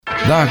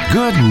The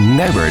Good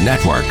Neighbor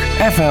Network,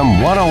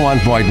 FM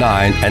 101.9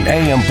 and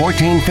AM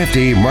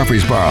 1450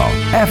 Murfreesboro,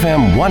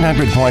 FM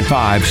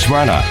 100.5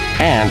 Smyrna,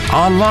 and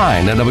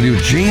online at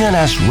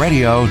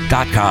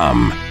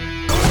WGNSradio.com.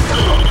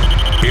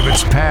 If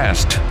it's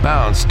passed,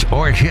 bounced,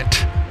 or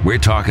hit, we're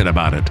talking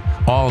about it.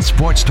 All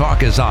Sports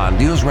Talk is on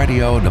News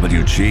Radio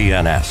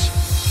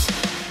WGNS.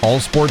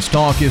 All Sports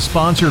Talk is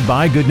sponsored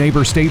by Good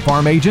Neighbor State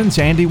Farm agents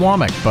Andy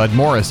Womack, Bud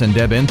Morris, and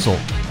Deb Insel.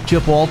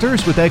 Chip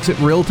Walters with Exit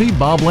Realty,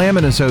 Bob Lamb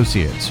and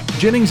Associates.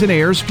 Jennings and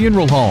Ayers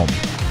Funeral Home.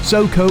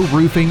 SoCo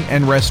Roofing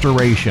and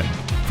Restoration.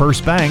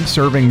 First Bank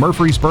serving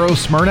Murfreesboro,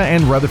 Smyrna,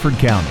 and Rutherford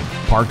County.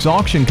 Parks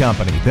Auction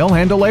Company. They'll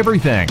handle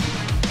everything.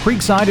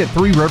 Creekside at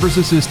Three Rivers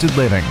Assisted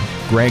Living.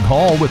 Greg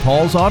Hall with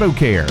Hall's Auto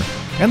Care.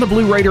 And the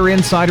Blue Raider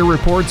Insider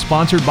Report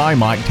sponsored by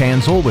Mike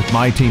Tanzel with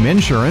My Team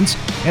Insurance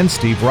and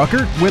Steve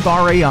Ruckert with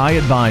RAI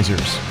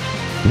Advisors.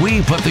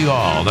 We put the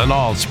all in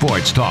all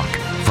sports talk.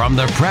 From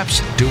the Preps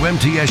to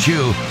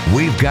MTSU,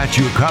 we've got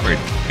you covered.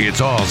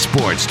 It's All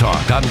Sports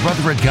Talk on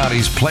Rutherford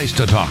County's Place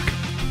to Talk.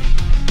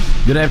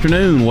 Good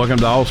afternoon. Welcome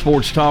to All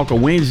Sports Talk, a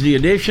Wednesday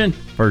edition.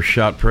 First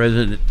Shot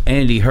President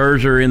Andy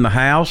Herzer in the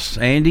house.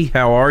 Andy,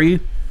 how are you?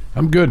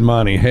 I'm good,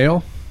 Monty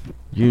Hale.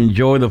 Did you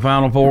enjoy the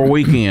Final Four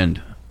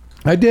weekend?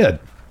 I did.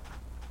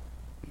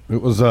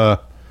 It was I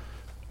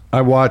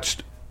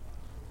watched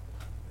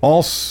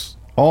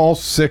all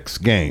 6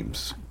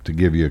 games, to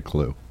give you a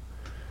clue.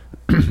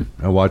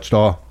 I watched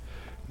all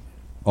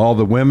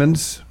the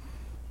women's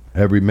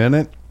every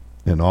minute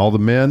and all the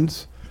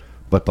men's,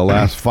 but the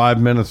last 5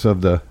 minutes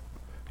of the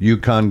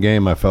UConn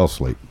game I fell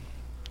asleep.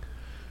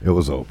 It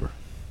was over.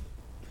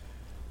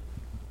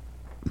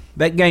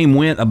 That game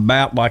went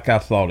about like I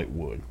thought it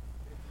would.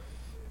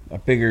 I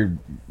figured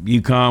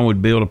UConn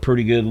would build a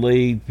pretty good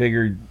lead,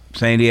 figured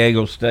San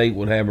Diego State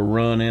would have a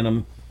run in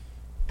them,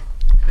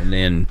 and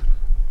then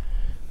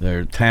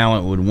their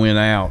talent would win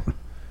out.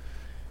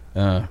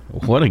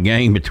 What a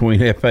game between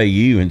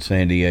FAU and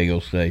San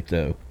Diego State,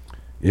 though.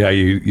 Yeah,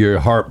 your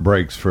heart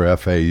breaks for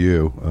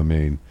FAU. I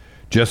mean,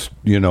 just,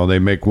 they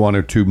make 1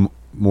 or 2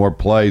 more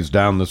plays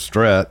down the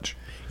stretch.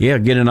 Yeah,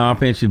 get an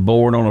offensive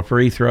board on a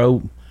free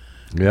throw.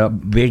 Yep.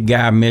 Big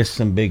guy missed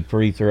some big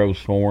free throws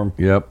for him.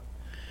 Yep.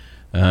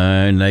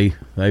 And they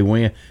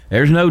win.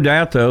 There's no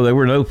doubt, though, there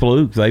were no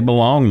flukes. They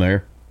belong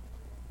there.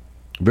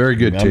 Very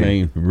good team. I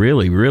mean,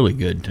 really, really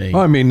good team.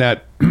 I mean,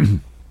 that.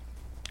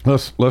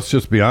 let's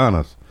just be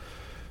honest.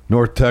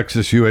 North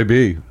Texas,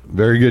 UAB,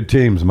 very good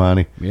teams,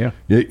 Monty. Yeah.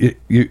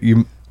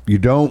 You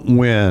don't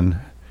win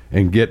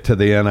and get to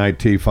the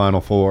NIT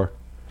Final Four.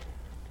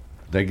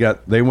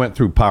 They went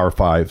through Power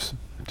Fives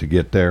to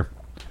get there,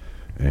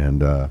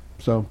 and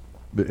so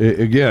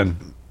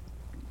again,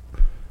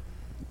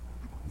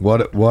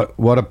 what a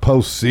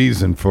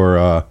postseason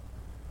for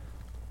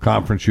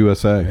Conference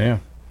USA.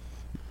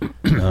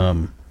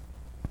 Yeah.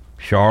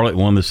 Charlotte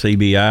won the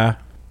CBI.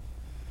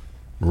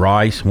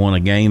 Rice won a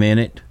game in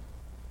it.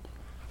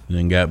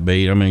 Then got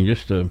beat. I mean,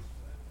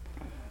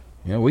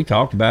 we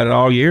talked about it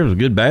all year. It was a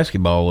good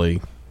basketball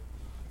league.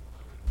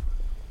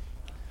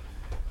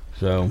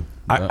 So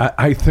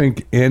I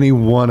think any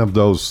one of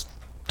those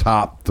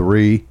top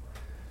 3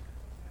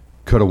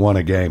 could have won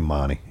a game,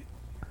 Monty.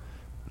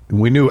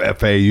 We knew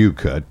FAU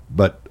could,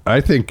 but I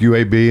think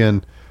UAB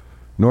and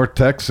North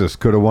Texas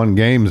could have won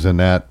games in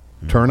that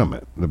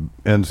tournament, the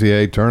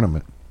NCAA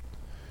tournament.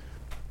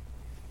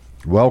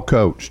 Well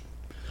coached.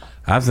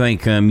 I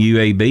think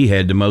UAB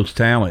had the most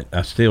talent.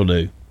 I still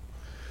do.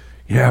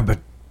 Yeah, but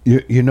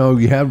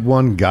you had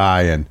one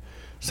guy, and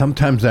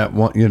sometimes that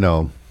one,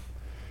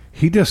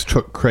 he just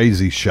took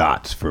crazy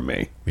shots for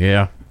me.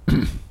 Yeah.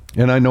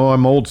 And I know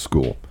I'm old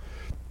school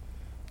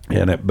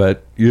in it,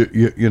 but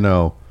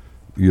you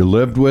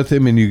lived with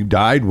him and you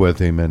died with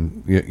him,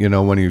 and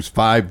when he was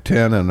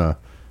 5'10" and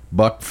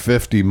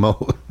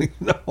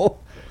 $150,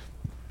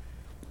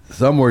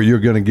 somewhere you're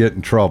going to get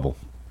in trouble.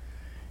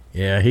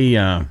 Yeah,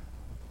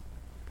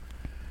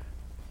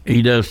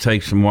 he does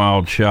take some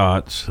wild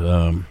shots.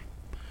 Of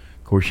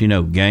course,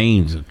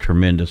 Gaines a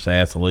tremendous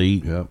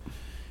athlete. Yep.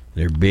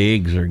 Their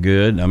bigs are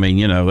good. I mean,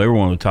 they were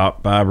one of the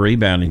top 5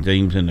 rebounding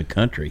teams in the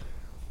country.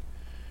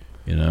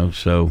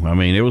 So I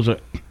mean, it was a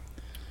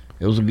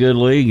good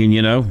league, and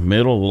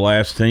middle of the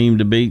last team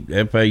to beat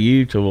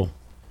FAU till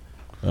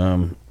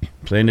San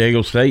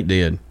Diego State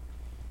did.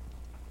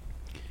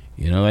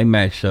 They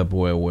matched up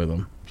well with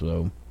them.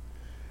 So,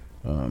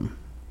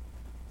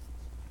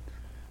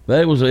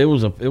 but it was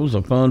a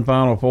fun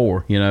Final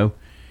Four. Of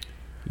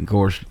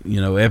course,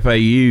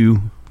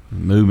 FAU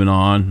moving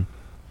on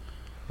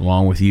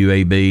along with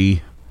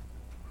UAB.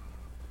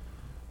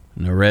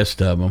 And the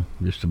rest of them,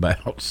 just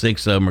about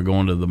 6 of them, are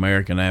going to the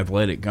American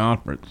Athletic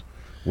Conference.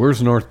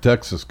 Where's North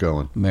Texas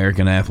going?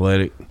 American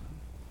Athletic.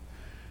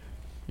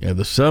 Yeah,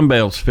 the Sun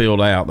Belt's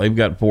filled out. They've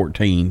got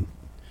 14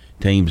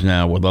 teams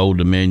now with Old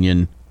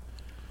Dominion,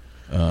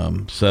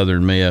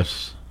 Southern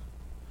Miss,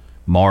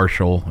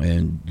 Marshall,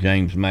 and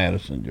James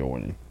Madison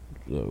joining.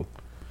 So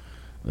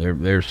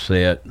they're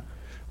set.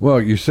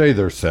 Well, you say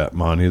they're set,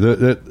 Monty.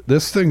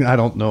 This thing, I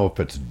don't know if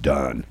it's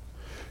done.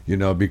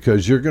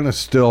 because you're going to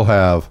still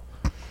have,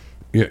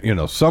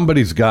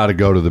 somebody's got to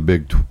go to the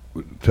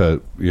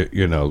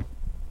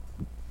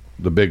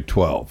the Big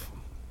 12.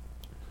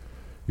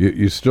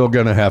 You're still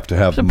going to have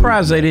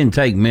Surprised they didn't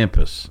take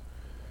Memphis.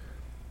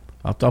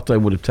 I thought they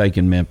would have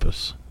taken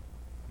Memphis,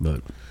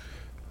 but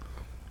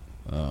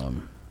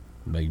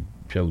they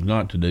chose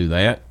not to do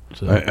that.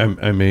 So.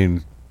 I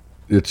mean,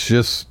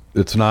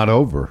 it's not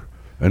over.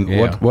 And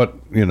what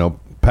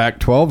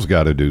Pac-12's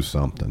got to do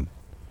something.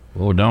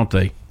 Well, don't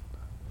they?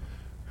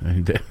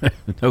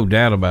 No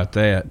doubt about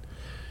that.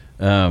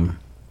 But,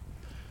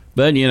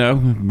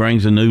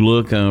 brings a new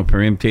look for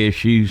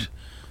MTSU's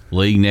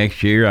league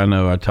next year. I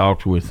know I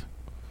talked with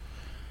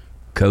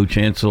Coach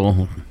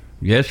Hensel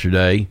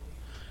yesterday.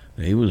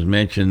 He was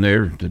mentioning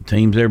the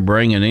teams they're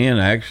bringing in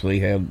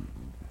actually have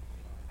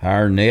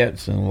higher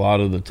nets than a lot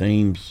of the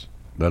teams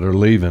that are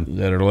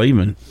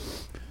leaving.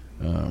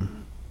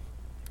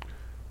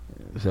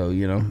 So,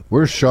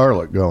 where's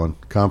Charlotte going?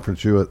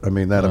 Conference U? I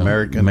mean, that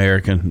American?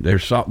 American.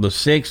 There's the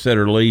 6 that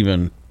are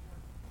leaving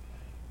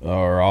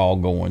are all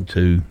going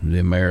to the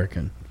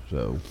American.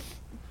 So,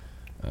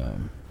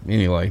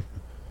 anyway,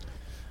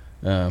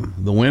 the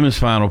women's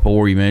Final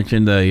Four you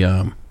mentioned,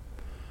 they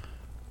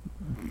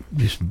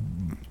just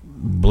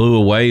blew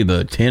away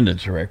the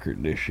attendance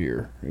record this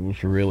year. It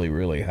was really,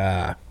 really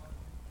high.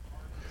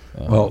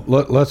 Well,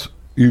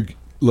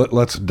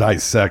 let's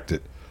dissect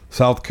it.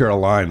 South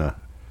Carolina,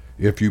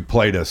 if you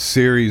played a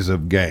series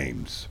of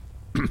games,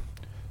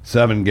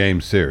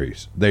 7-game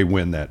series, they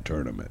win that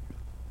tournament.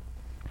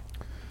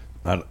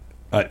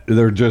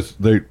 They're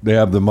just they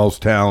have the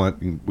most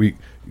talent.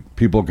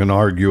 People can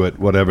argue it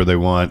whatever they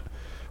want.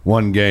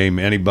 One game,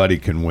 anybody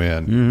can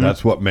win. Mm-hmm.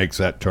 That's what makes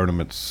that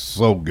tournament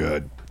so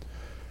good.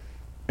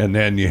 And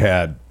then you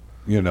had,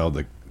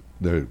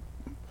 the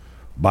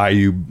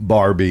Bayou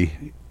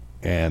Barbie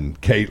and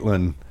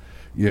Caitlin.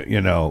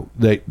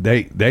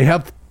 They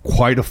have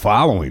quite a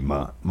following,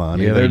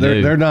 Monty. Yeah,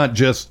 they're not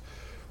just.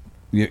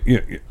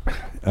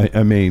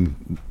 I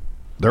mean,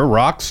 they're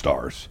rock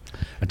stars.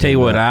 I tell you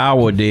what,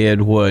 Iowa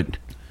did what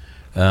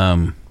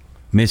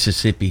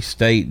Mississippi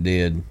State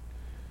did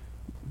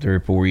 3 or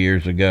 4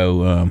 years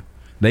ago.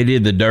 They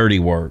did the dirty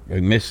work.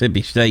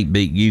 Mississippi State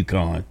beat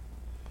UConn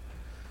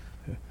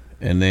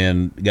and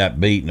then got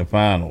beat in the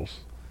finals.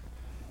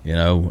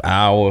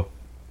 Iowa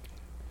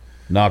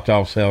knocked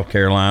off South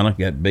Carolina,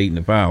 got beat in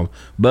the finals.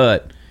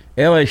 But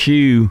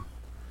LSU,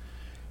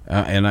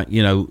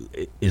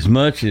 as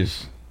much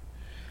as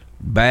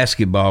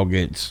basketball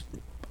gets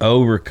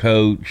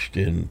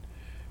overcoached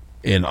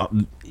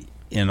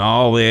and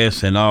all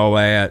this and all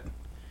that,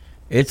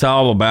 it's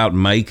all about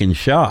making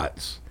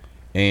shots.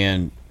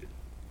 And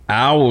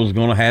Iowa's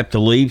going to have to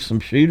leave some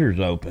shooters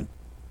open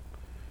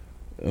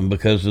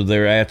because of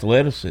their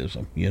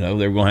athleticism. They're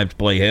going to have to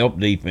play help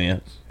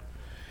defense.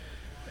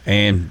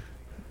 And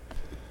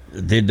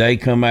did they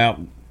come out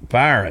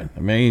firing? I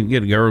mean, you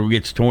get a girl who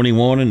gets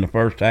 21 in the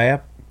first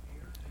half.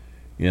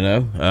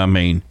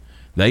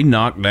 They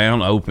knocked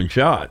down open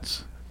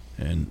shots.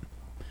 And,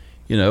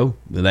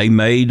 they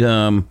made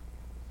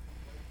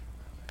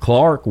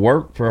Clark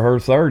work for her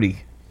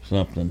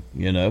 30-something,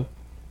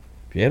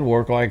 She had to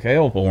work like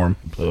hell for him.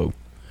 So,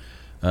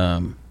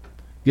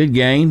 good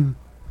game.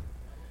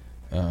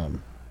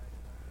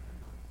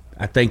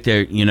 I think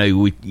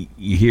you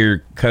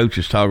hear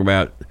coaches talk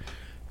about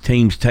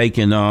teams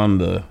taking on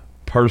the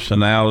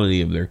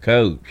personality of their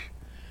coach.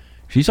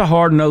 She's a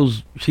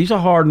hard-nosed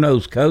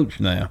coach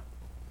now.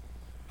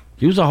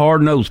 She was a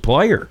hard-nosed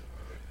player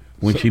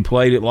when she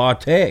played at La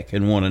Tech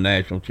and won a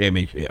national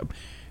championship.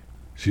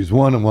 She's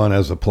 1-1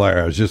 as a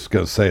player. I was just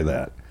going to say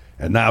that.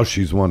 And now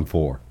she's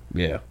 1-4.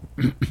 Yeah.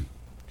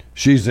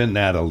 She's in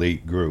that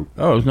elite group.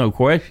 Oh, there's no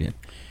question.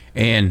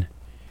 And,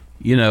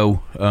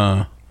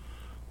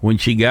 when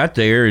she got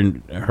there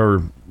in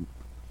her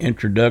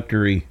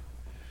introductory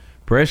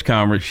press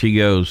conference, she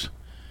goes,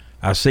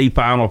 I see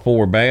Final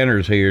Four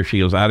banners here. She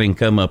goes, I didn't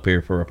come up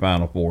here for a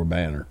Final Four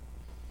banner.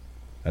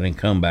 I didn't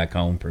come back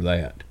home for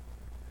that.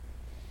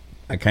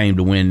 I came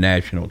to win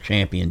national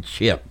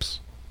championships.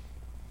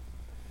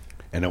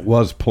 And it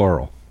was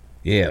plural.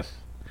 Yes.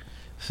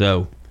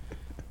 So,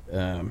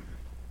 it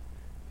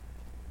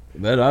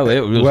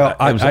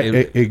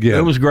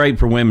was great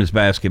for women's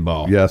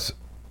basketball. Yes,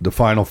 the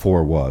Final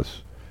Four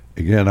was.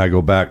 Again, I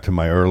go back to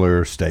my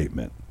earlier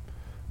statement.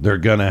 They're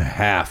going to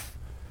have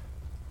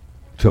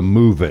to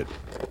move it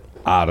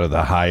out of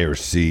the higher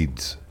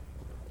seeds'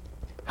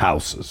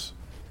 houses.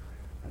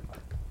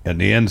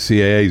 And the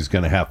NCAA is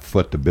going to have to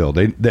foot the bill.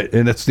 And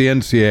it's the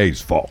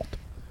NCAA's fault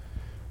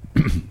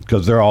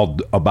because they're all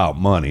about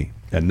money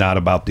and not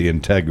about the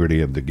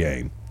integrity of the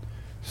game.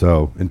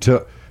 So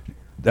until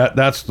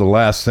that's the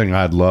last thing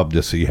I'd love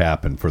to see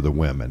happen for the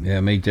women.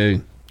 Yeah, me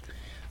too.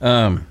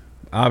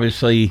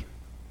 Obviously,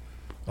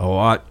 a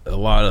lot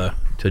of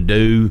to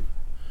do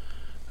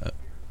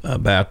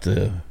about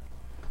the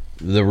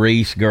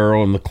Reese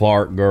girl and the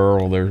Clark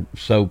girl, their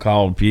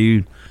so-called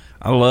feud.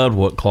 I loved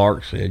what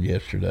Clark said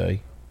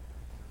yesterday.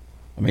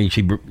 I mean,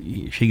 she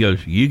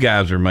goes, you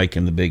guys are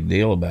making the big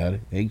deal about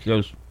it. He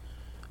goes,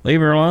 Leave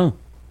her alone.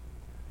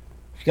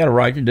 She's got a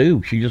right to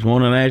do. She just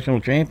won a national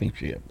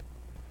championship.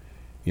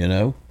 You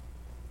know?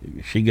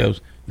 She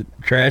goes,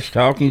 trash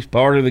talking's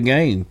part of the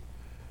game,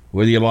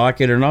 whether you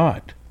like it or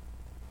not.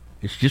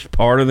 It's just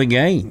part of the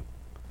game.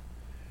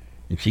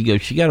 And she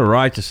goes, she got a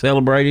right to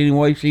celebrate any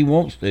way she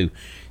wants to.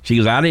 She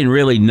goes, I didn't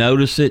really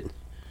notice it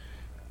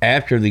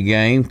after the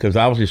game because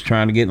I was just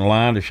trying to get in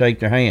line to shake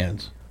their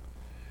hands.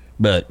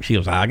 But she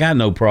goes, I got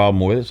no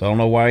problem with it, so I don't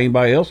know why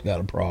anybody else got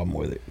a problem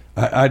with it.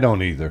 I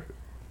don't either.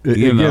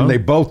 You know? Again, they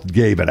both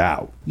gave it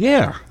out.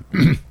 Yeah.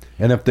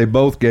 And if they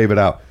both gave it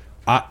out,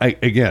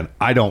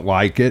 I don't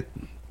like it.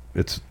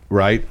 It's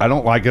right. I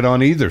don't like it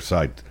on either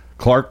side,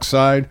 Clark's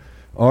side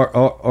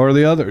or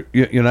the other,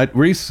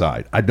 Reese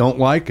side. I don't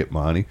like it,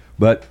 Monty.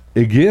 But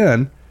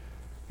again,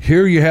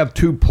 here you have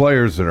two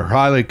players that are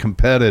highly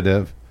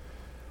competitive,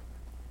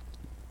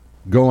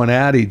 going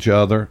at each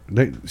other.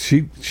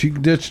 She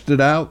ditched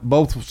it out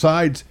both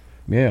sides.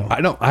 Yeah.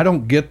 I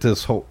don't get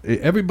this whole.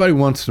 Everybody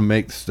wants to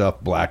make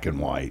stuff black and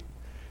white,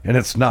 and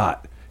it's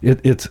not.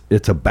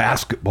 It's a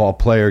basketball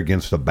player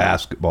against a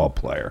basketball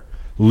player.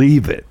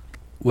 Leave it.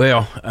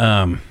 Well,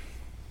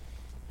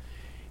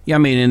 yeah, I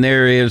mean, and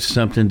there is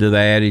something to the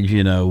adage,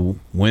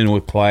 win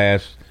with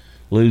class,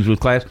 lose with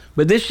class.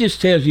 But this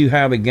just tells you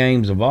how the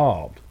game's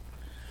evolved.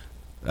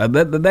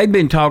 They've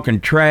been talking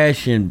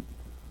trash in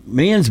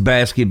men's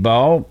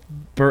basketball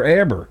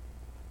forever.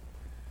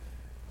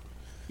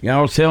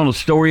 I was telling a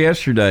story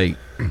yesterday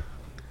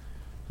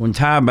when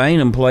Ty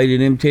Bainham played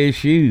at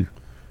MTSU.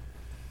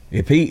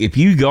 If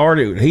you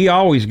guarded, he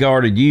always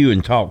guarded you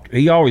and talked.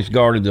 He always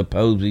guarded the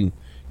opposing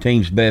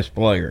team's best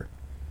player,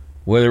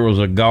 whether it was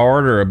a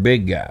guard or a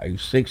big guy. He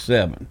was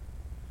 6'7".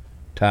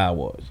 Ty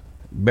was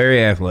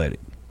very athletic,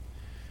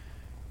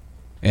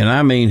 and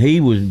I mean he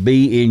would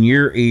be in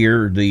your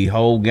ear the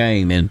whole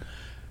game. And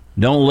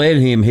don't let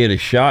him hit a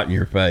shot in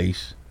your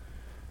face.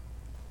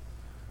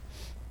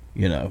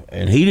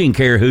 And he didn't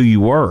care who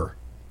you were.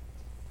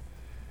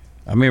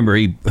 I remember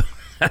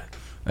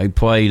they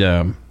played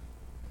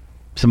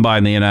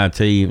somebody in the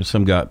NIT,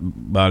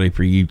 somebody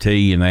for UT,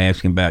 and they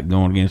asked him about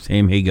going against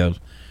him. He goes,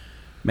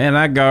 man,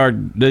 I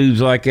guard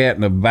dudes like that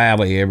in the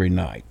Valley every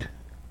night.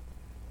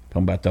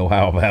 Talking about the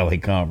Ohio Valley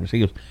Conference.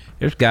 He goes,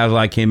 there's guys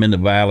like him in the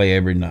Valley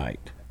every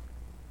night.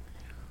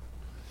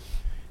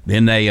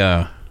 Then they,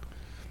 of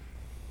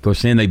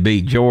course, they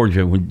beat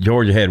Georgia when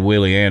Georgia had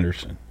Willie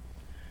Anderson.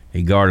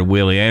 He guarded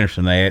Willie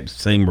Anderson. They had the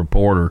same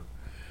reporter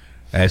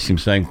asked him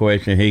the same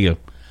question. He goes,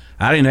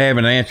 I didn't have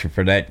an answer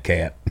for that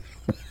cat.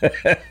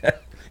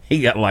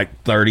 He got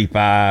like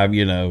 35,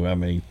 I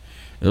mean,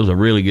 it was a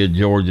really good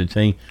Georgia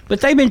team.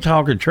 But they've been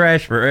talking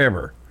trash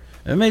forever.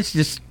 I mean, it's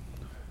just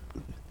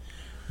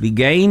the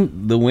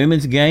game, the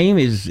women's game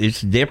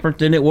it's different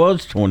than it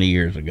was 20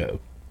 years ago.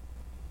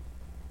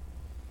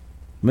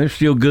 They're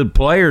still good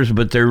players,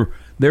 but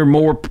they're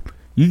more,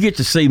 you get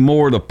to see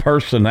more of the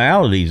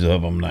personalities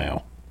of them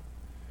now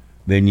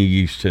than you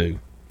used to.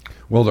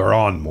 Well, they're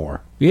on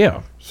more.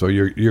 Yeah. So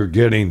you're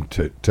getting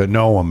to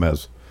know them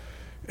as,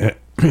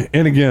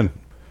 and again,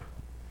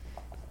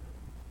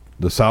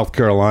 the South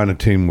Carolina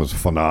team was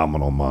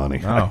phenomenal,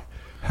 Monty. Oh.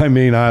 I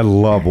mean, I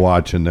love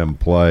watching them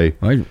play.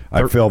 I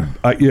feel,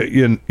 I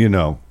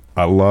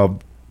love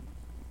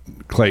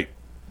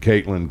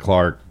Caitlin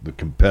Clark, the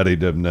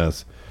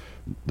competitiveness,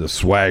 the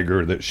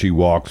swagger that she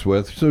walks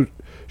with. So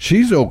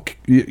she's okay.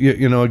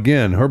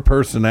 Again, her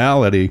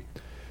personality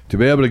to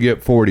be able to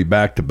get 40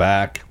 back to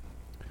back,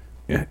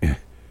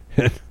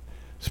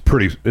 it's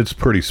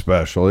pretty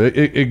special.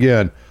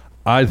 Again,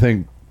 I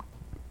think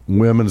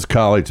women's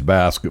college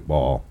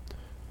basketball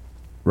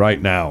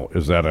right now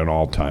is at an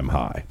all-time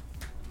high.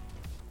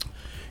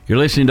 You're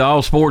listening to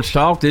All Sports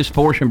Talk. This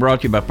portion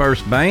brought to you by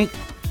First Bank,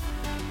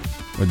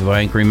 where the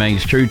bank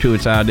remains true to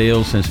its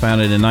ideals since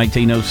founded in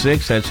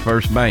 1906. That's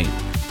First Bank.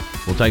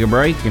 We'll take a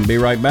break and be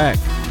right back.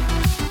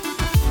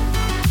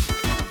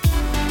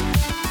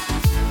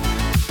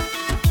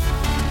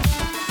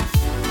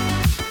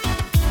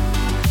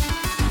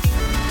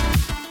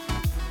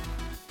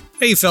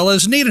 Hey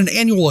fellas, need an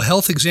annual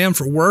health exam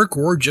for work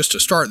or just to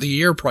start the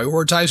year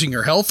prioritizing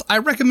your health? I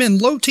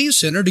recommend Low T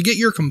Center to get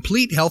your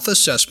complete health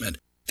assessment.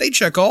 They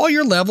check all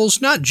your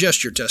levels, not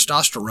just your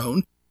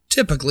testosterone.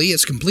 Typically,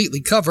 it's completely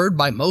covered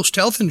by most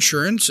health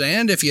insurance,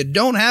 and if you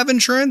don't have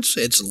insurance,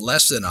 it's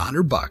less than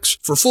 $100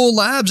 for full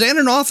labs and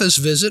an office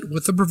visit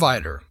with the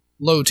provider.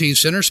 Low T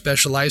Center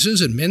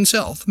specializes in men's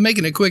health,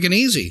 making it quick and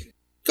easy.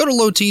 Go to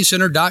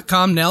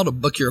lowtcenter.com now to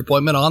book your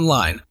appointment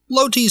online.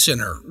 Low T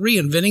Center,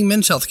 reinventing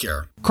men's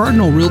healthcare.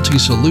 Cardinal Realty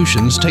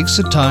Solutions takes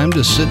the time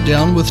to sit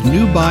down with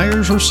new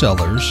buyers or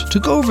sellers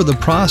to go over the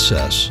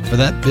process for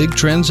that big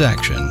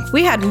transaction.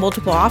 We had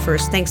multiple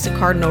offers thanks to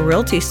Cardinal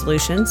Realty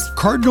Solutions.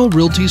 Cardinal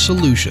Realty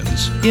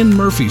Solutions in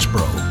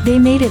Murfreesboro. They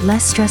made it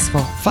less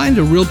stressful. Find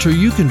a realtor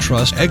you can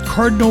trust at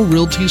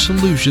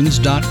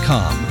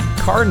cardinalrealtysolutions.com.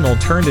 Cardinal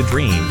turned a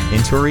dream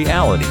into a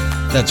reality.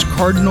 That's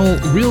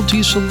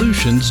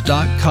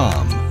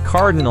cardinalrealtysolutions.com.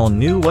 Cardinal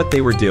knew what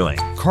they were doing.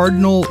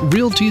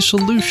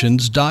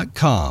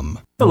 cardinalrealtysolutions.com.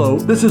 Hello,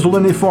 this is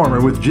Lenny Farmer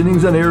with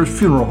Jennings & Ayers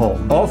Funeral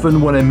Home. Often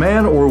when a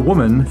man or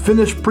woman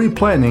finish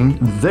pre-planning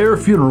their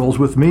funerals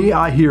with me,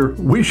 I hear,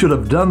 "We should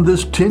have done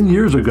this 10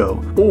 years ago."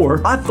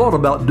 Or, "I thought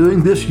about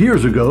doing this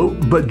years ago,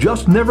 but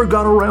just never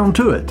got around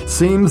to it."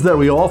 Seems that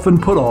we often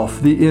put off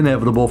the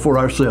inevitable for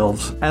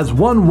ourselves. As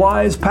one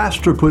wise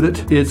pastor put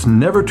it, it's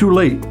never too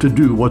late to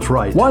do what's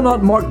right. Why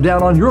not mark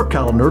down on your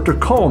calendar to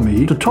call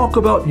me to talk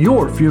about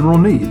your funeral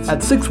needs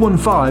at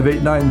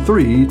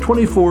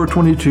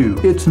 615-893-2422.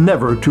 It's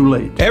never too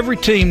late. Every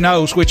team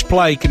knows which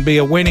play can be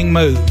a winning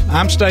move.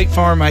 I'm State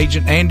Farm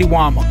Agent Andy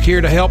Womack, here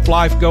to help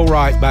life go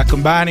right by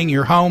combining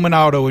your home and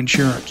auto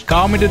insurance.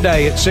 Call me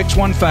today at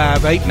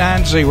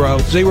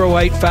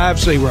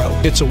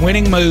 615-890-0850. It's a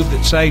winning move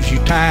that saves you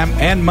time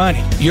and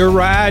money. Your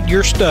ride,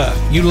 your stuff.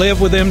 You live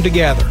with them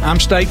together.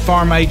 I'm State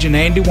Farm Agent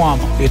Andy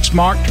Womack. It's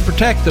smart to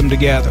protect them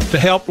together to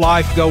help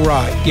life go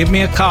right. Give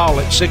me a call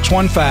at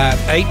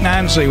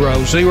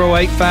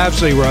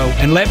 615-890-0850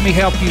 and let me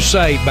help you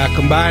save by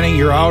combining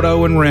your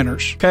auto and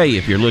renters. Okay,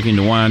 if you're looking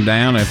to wind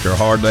down after a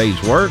hard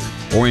day's work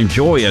or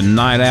enjoy a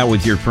night out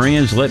with your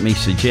friends, let me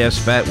suggest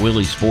Fat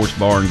Willie's Sports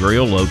Bar and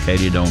Grill,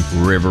 located on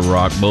River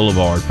Rock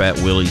Boulevard. Fat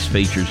Willie's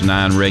features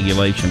 9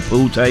 regulation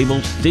pool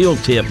tables,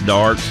 steel-tip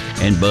darts,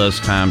 and buzz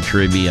time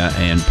trivia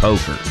and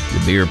poker. The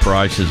beer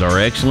prices are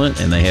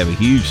excellent, and they have a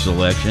huge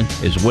selection,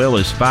 as well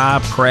as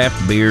 5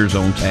 craft beers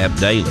on tap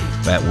daily.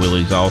 Fat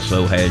Willie's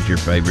also has your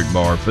favorite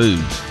bar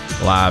foods.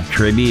 Live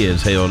trivia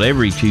is held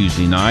every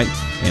Tuesday night,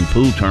 and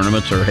pool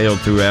tournaments are held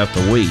throughout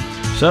the week.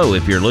 So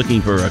if you're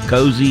looking for a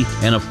cozy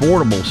and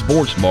affordable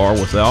sports bar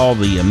with all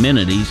the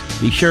amenities,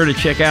 be sure to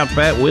check out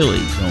Fat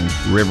Willie's on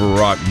River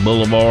Rock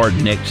Boulevard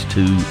next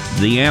to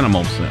the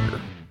Animal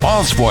Center.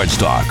 All Sports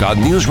Talk on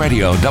News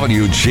Radio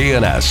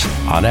WGNS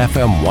on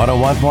FM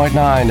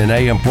 101.9 and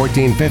AM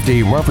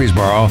 1450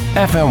 Murfreesboro,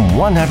 FM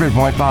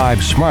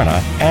 100.5 Smyrna,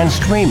 and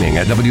streaming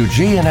at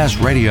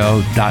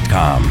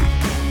WGNSradio.com.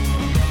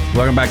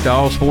 Welcome back to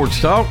All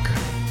Sports Talk.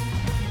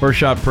 First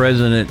Shot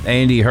President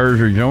Andy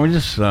Herzer joins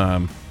us.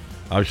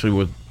 Obviously,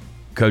 with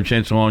Coach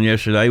Insel on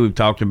yesterday, we've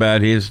talked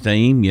about his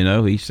team. You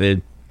know, he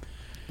said,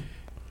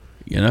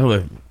 you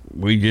know,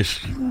 we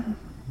just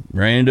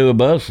ran into a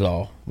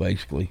buzzsaw,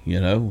 basically. You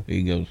know,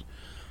 he goes,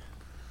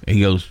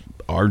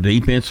 our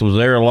defense was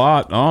there a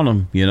lot on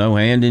them, you know,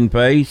 hand in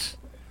pace.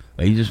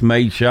 They just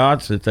made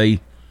shots that they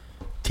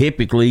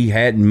typically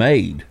hadn't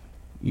made,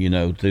 you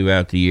know,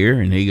 throughout the year.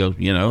 And he goes,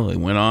 you know, they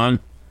went on.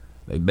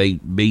 They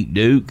beat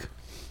Duke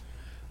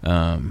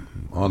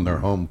on their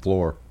home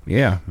floor.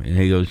 Yeah, and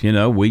he goes, you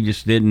know, we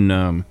just didn't,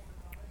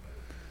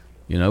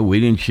 you know, we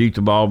didn't shoot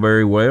the ball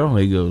very well.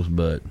 He goes,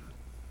 but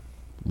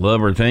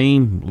love our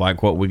team,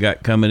 like what we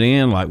got coming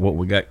in, like what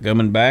we got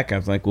coming back.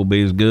 I think we'll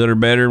be as good or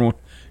better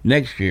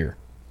next year.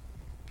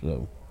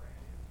 So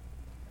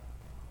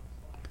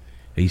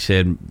he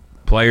said,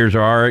 players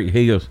are all right.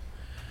 He goes,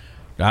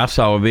 I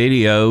saw a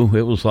video.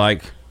 It was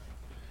like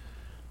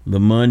the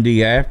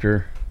Monday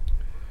after.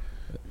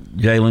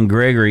 Jalen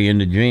Gregory in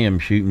the gym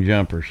shooting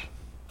jumpers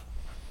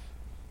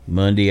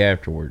Monday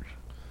afterwards.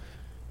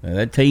 Now,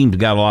 that team's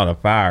got a lot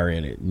of fire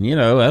in it, and you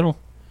know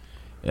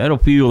that'll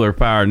fuel their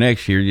fire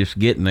next year. Just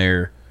getting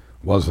there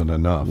wasn't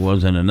enough,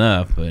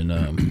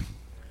 and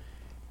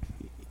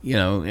you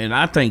know, and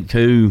I think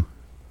too.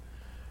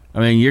 I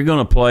mean, you're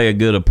going to play a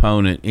good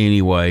opponent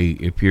anyway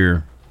if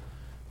you're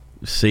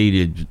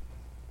seeded,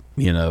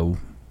 you know,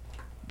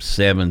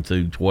 7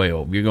 through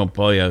 12. You're going to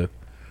play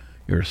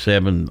you're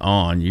 7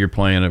 on. You're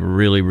playing a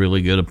really,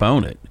 really good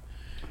opponent.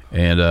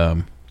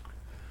 And,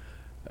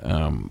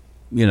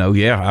 you know,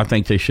 yeah, I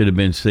think they should have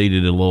been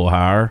seeded a little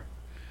higher.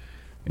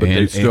 But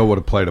they still would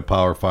have played a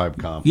Power 5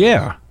 conference.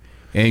 Yeah.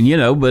 And, you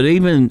know, but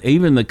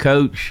even the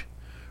coach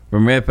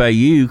from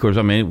FAU, of course,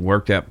 I mean, it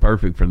worked out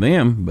perfect for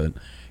them. But,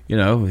 you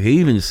know,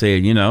 he even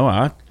said, you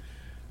know,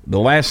 the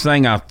last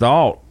thing I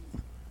thought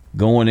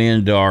going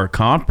into our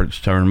conference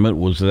tournament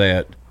was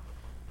that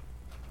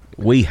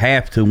we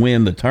have to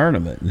win the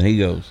tournament. And he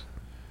goes,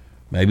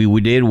 maybe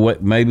we did,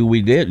 maybe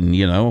we didn't.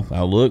 You know,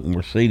 I look and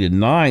we're seated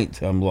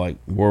 9th. I'm like,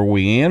 were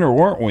we in or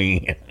weren't we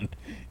in?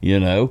 You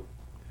know,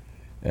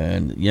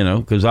 and, you know,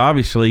 because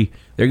obviously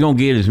they're going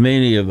to get as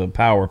many of the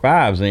Power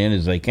 5s in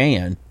as they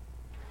can,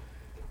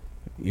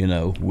 you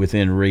know,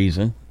 within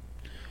reason.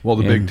 Well,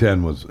 the Big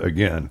Ten was,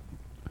 again,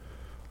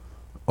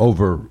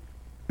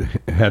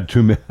 had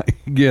too many.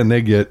 Again,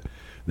 they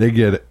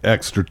get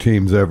extra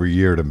teams every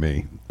year to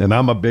me. And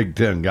I'm a Big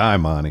Ten guy,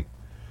 Monty,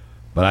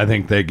 but I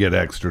think they get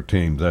extra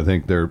teams. I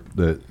think the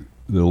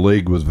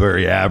league was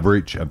very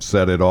average. I've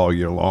said it all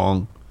year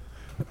long.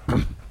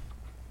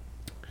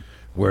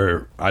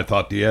 Where I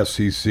thought the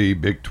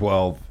SEC, Big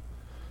 12,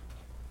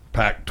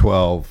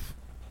 Pac-12,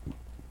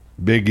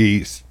 Big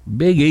East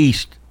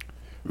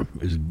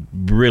is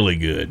really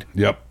good.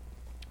 Yep.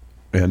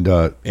 And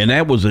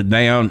that was a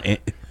down,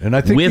 and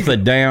I think a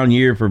down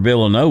year for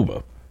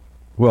Villanova.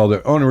 Well,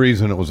 the only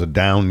reason it was a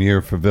down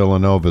year for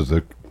Villanova is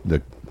the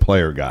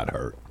player got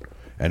hurt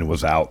and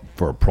was out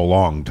for a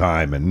prolonged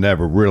time and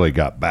never really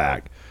got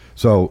back.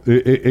 So,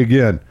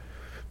 again,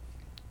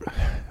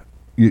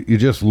 you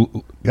just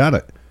got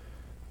to.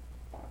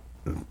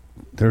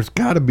 There's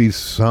got to be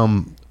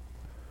some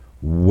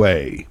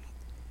way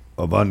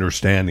of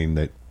understanding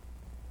that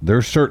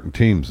there's certain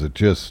teams that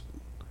just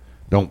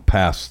don't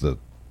pass the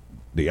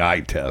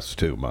eye test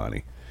too,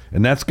 Monty.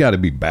 And that's got to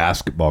be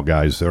basketball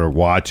guys that are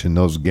watching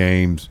those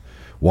games,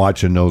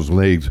 watching those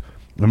leagues.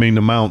 I mean,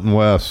 the Mountain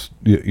West,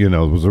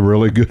 was a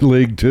really good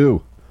league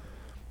too.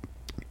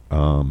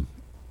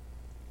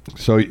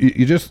 So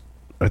you just,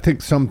 I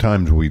think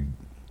sometimes we,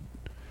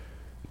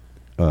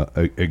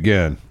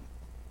 again,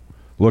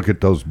 look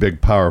at those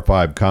big Power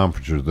 5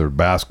 conferences, they're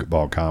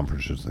basketball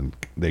conferences, and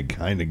they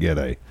kind of get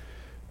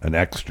an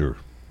extra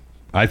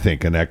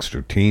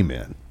team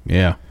in.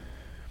 Yeah,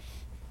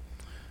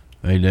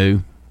 they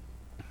do.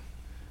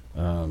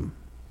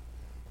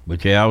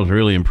 But yeah, I was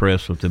really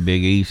impressed with the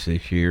Big East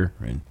this year.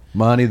 And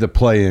Monty, the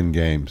play-in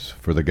games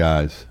for the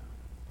guys,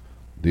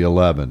 the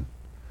 11.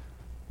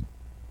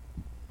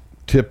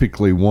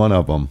 Typically, one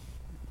of them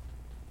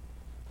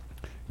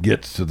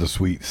gets to the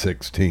Sweet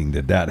 16.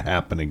 Did that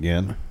happen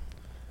again?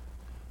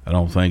 I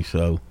don't think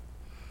so.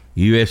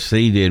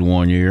 USC did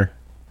one year.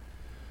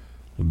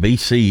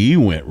 BCU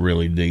went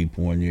really deep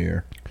one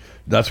year.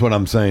 That's what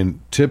I'm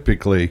saying.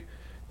 Typically,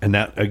 and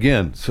that,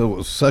 again, so it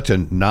was such a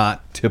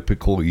not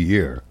typical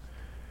year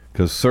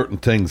because certain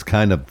things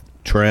kind of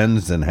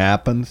trends and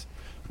happens.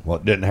 Well,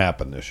 it didn't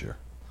happen this year.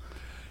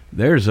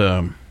 There's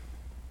a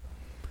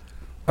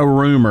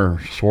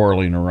rumor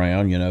swirling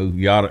around,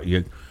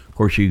 of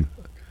course, you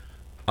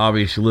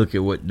obviously look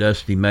at what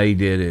Dusty May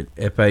did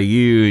at FAU,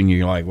 and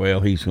you're like, well,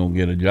 he's going to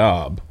get a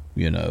job,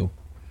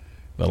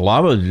 But a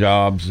lot of the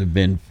jobs have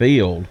been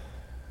filled.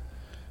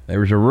 There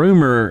was a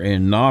rumor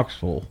in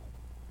Knoxville,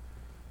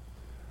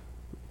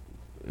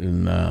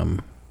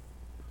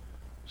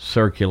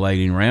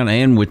 circulating around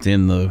and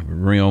within the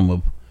realm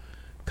of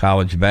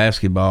college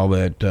basketball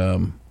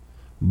that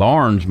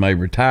Barnes may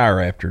retire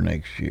after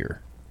next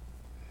year.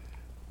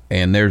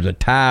 And there's a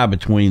tie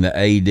between the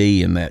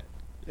AD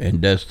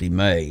and Dusty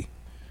May.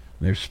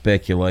 There's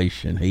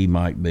speculation he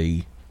might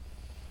be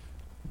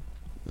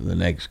the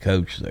next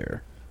coach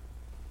there.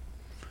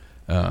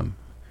 And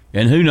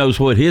who knows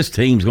what his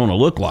team's going to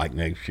look like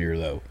next year,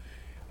 though.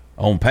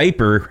 On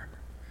paper,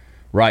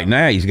 right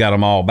now, he's got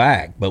them all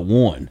back but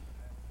one.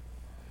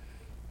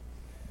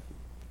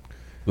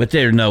 But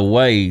there's no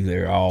way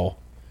they're all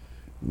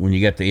when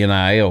you got the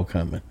NIL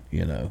coming,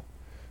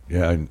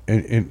 Yeah,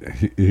 and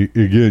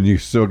again, you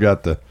still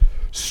got the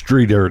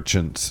street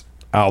urchins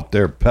out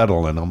there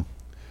peddling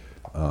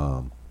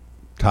them,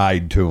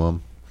 tied to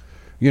them.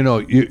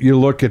 You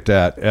look at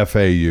that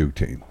FAU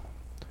team.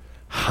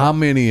 How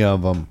many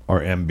of them are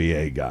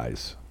NBA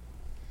guys?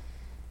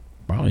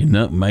 Probably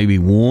not. Maybe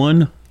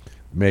one.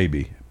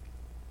 Maybe.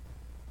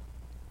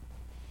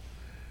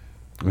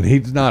 And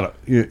he's not.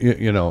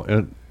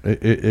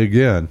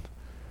 Again,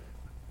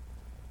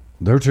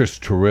 they're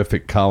just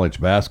terrific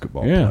college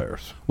basketball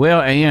players.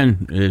 Well,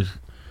 and is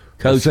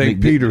Coach St.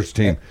 Peter's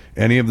team.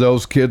 Any of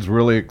those kids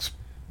really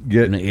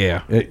get?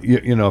 Yeah.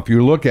 If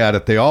you look at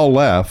it, they all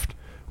left.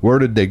 Where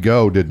did they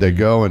go? Did they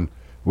go and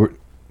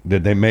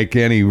did they make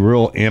any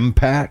real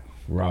impact?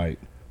 Right.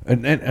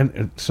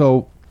 And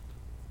so,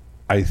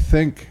 I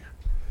think,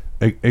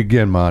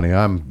 again, Monty,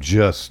 I'm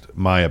just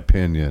my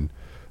opinion.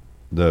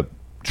 The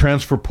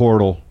transfer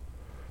portal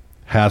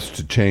has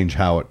to change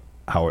how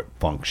it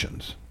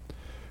functions.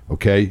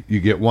 Okay,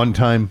 you get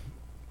one-time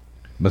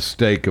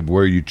mistake of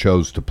where you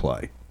chose to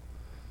play.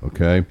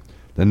 Okay,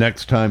 the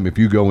next time if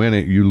you go in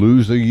it, you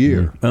lose a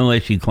year.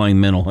 Unless you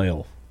claim mental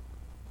health.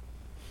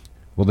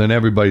 Well, then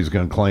everybody's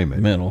going to claim it.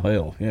 Mental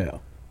health, yeah.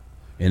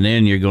 And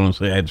then you're going to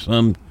say have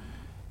some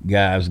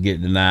guys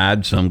get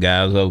denied, some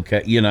guys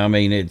okay.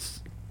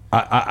 It's.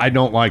 I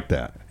don't like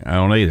that. I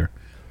don't either.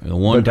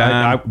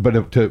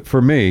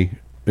 For me,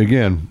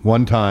 again,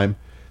 one time.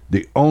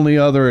 The only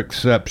other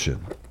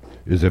exception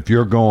is if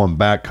you're going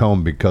back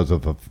home because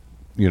of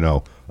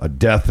a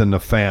death in the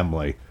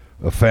family,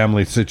 a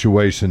family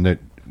situation that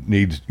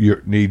needs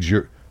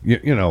your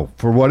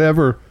for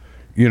whatever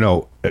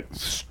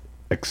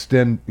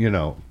extend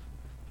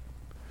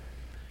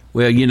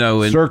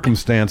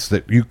circumstance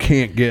that you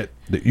can't get,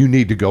 that you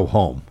need to go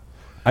home.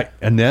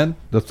 And then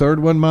the third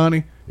one,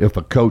 Monty, if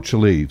a coach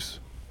leaves,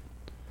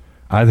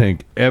 I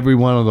think every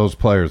one of those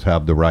players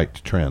have the right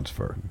to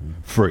transfer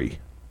free.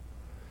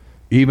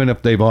 Even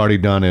if they've already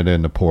done it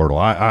in the portal.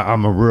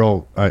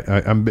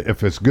 I'm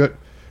if it's good,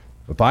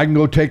 if I can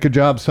go take a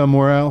job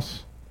somewhere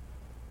else,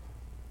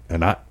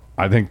 and I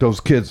think those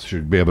kids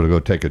should be able to go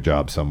take a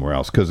job somewhere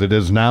else because it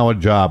is now a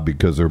job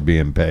because they're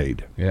being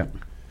paid. Yeah.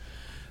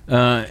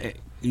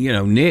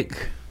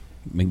 Nick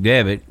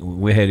McDevitt,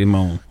 we had him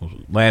on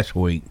last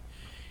week.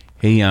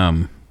 He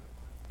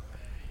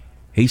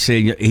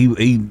said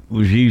he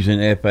was using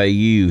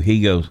FAU.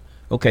 He goes,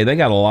 okay, they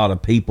got a lot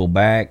of people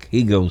back.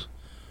 He goes,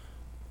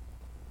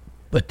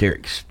 but they're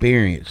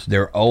experienced.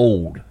 They're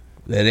old.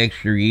 That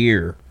extra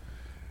year.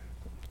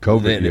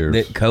 COVID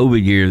that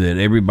COVID year that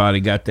everybody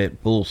got that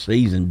full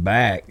season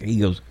back. He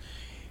goes,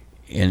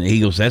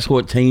 that's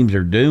what teams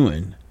are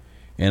doing.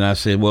 And I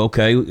said, well,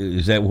 okay,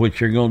 is that what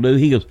you're going to do?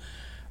 He goes,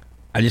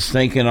 I just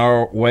think in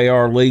our way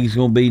our league's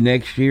going to be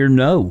next year,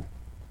 no.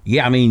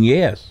 Yeah, I mean,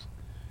 yes.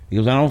 He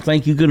goes, I don't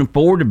think you can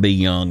afford to be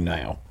young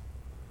now.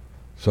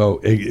 So,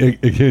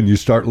 again, you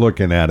start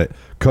looking at it.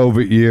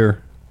 COVID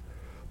year,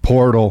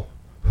 portal,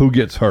 who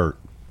gets hurt?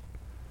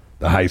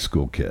 The high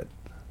school kid.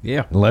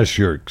 Yeah. Unless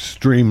you're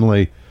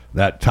extremely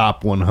that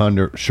top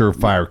 100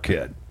 surefire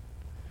kid,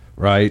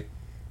 right?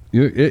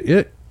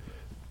 They're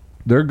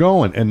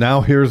going. And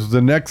now here's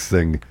the next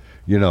thing.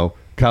 You know,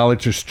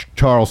 College of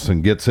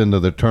Charleston gets into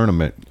the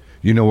tournament.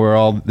 You know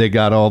where they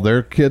got all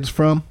their kids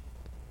from?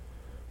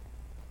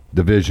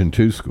 Division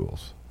II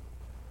schools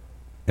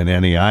and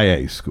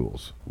NEIA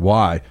schools.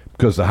 Why?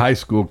 Because the high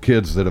school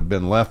kids that have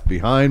been left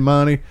behind,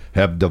 Monty,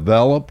 have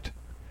developed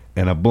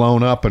and have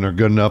blown up and are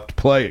good enough to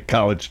play at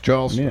College of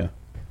Charleston. Yeah.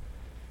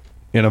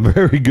 In a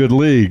very good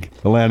league,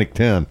 Atlantic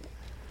 10.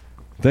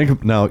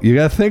 Now, you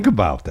got to think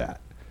about that.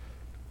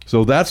 So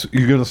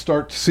you're going to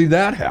start to see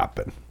that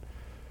happen.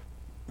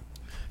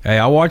 Hey,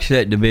 I watched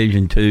that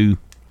Division II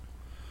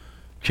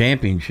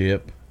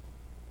championship.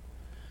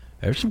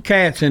 There's some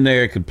cats in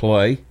there that could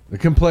play. They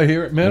can play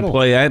here at Middle. They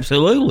play,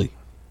 absolutely.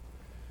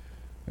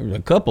 There was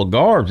a couple of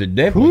guards that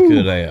definitely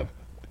could have.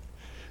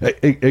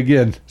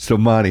 Again, so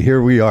Monty,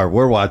 here we are.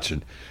 We're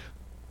watching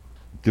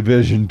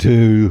Division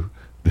II.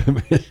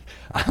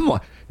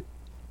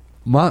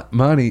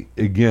 Monty,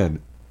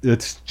 again,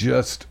 it's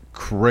just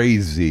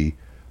crazy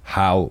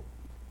how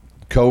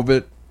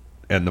COVID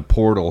and the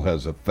portal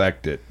has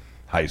affected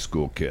high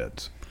school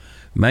kids.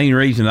 Main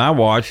reason I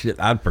watched it,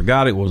 I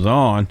forgot it was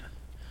on.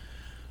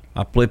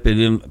 I flip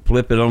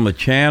it on the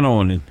channel,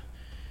 and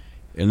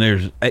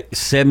there's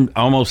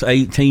almost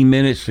 18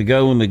 minutes to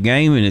go in the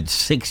game, and it's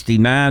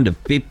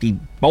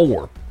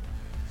 69-54.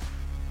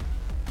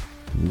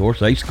 Of course,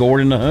 they scored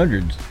in the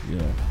hundreds.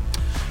 Yeah.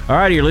 All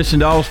right, you're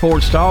listening to All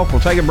Sports Talk. We'll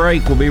take a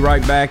break. We'll be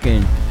right back,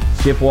 and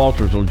Chip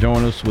Walters will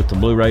join us with the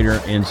Blue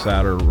Raider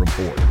Insider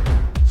Report.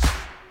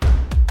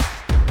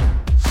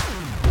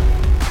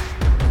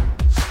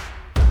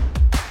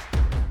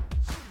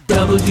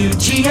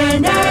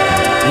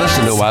 WGNS.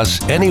 Listen to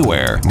us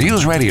anywhere.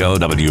 News Radio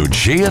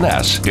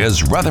WGNS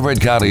is Rutherford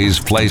County's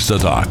place to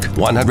talk.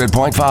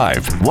 100.5,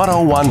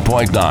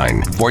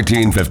 101.9,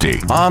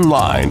 1450.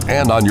 Online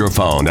and on your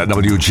phone at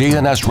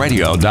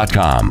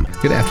WGNSradio.com.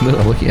 Good afternoon.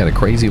 I'm looking at a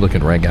crazy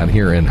looking wreck out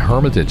here in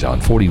Hermitage on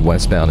 40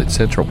 westbound at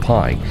Central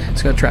Pike.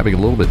 It's got traffic a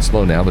little bit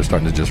slow now. They're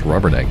starting to just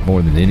rubberneck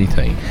more than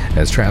anything.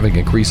 As traffic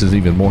increases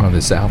even more on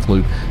the South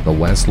Loop, the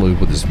West Loop,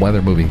 with this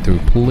weather moving through,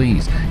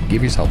 please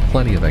give yourself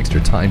plenty of extra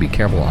time. Be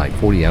careful.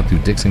 I-40 out through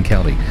Dixon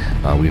County.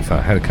 We've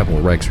had a couple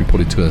of wrecks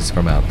reported to us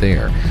from out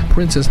there.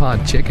 Princess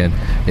Hot Chicken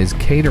is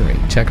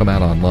catering. Check them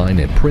out online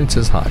at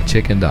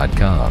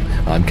princesshotchicken.com.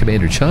 I'm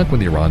Commander Chuck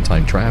with your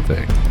on-time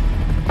traffic.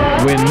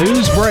 When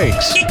news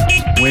breaks,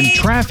 when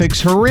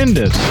traffic's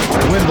horrendous,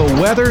 when the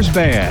weather's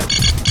bad.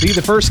 Be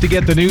the first to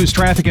get the news,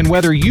 traffic, and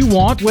weather you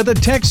want with a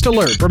text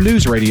alert from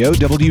News Radio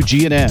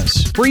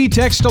WGNS. Free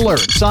text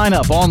alert. Sign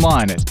up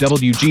online at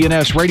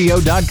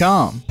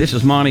WGNSradio.com. This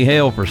is Monty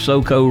Hale for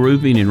SoCo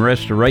Roofing and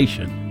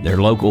Restoration.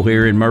 They're local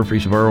here in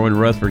Murfreesboro and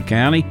Rutherford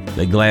County.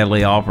 They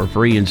gladly offer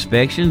free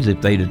inspections.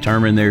 If they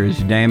determine there is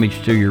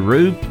damage to your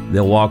roof,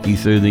 they'll walk you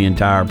through the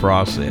entire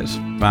process.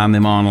 Find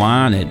them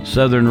online at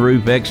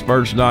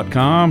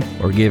southernroofexperts.com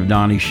or give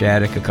Donnie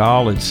Shattuck a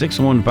call at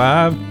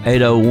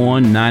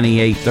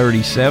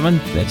 615-801-9837.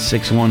 That's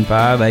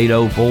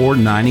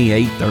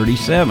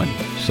 615-804-9837.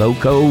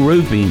 SoCo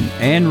Roofing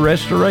and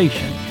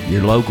Restoration,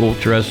 your local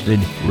trusted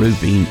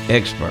roofing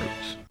experts.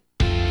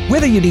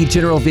 Whether you need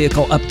general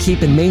vehicle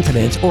upkeep and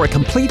maintenance or a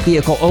complete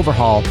vehicle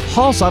overhaul,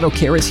 Hall's Auto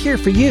Care is here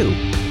for you.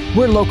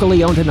 We're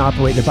locally owned and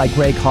operated by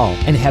Greg Hall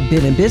and have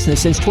been in business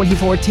since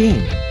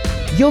 2014.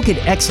 You'll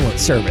get excellent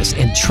service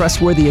and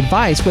trustworthy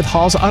advice with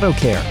Hall's Auto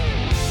Care.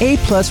 A+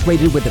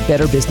 rated with the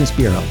Better Business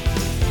Bureau.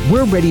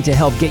 We're ready to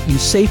help get you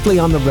safely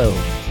on the road.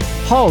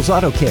 Hall's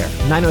Auto Care,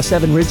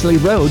 907 Ridgely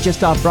Road,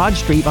 just off Broad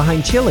Street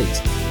behind Chili's.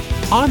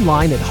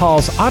 Online at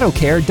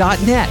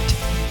hallsautocare.net.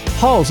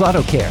 Hall's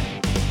Auto Care.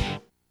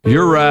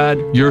 Your ride,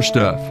 your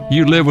stuff.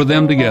 You live with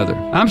them together.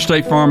 I'm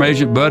State Farm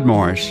Agent Bud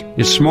Morris.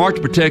 It's smart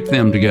to protect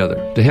them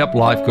together, to help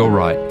life go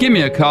right. Give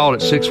me a call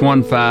at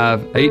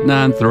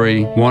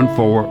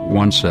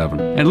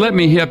 615-893-1417. And let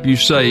me help you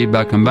save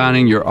by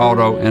combining your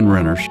auto and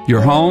renters.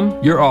 Your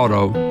home, your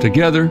auto,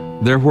 together,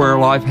 they're where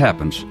life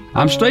happens.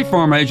 I'm State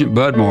Farm Agent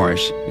Bud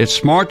Morris. It's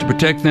smart to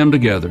protect them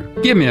together.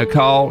 Give me a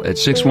call at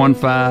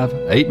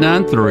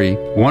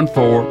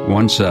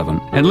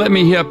 615-893-1417. And let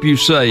me help you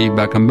save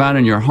by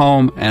combining your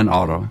home and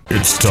auto.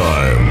 It's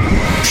time.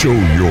 Show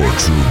your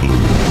true blue.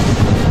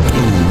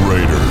 Blue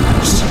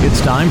Raiders. It's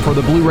time for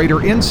the Blue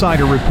Raider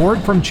Insider Report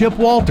from Chip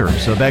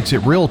Walters of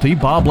Exit Realty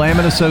Bob Lamb &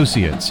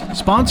 Associates.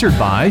 Sponsored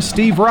by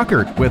Steve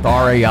Ruckert with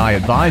RAI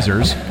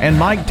Advisors and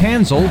Mike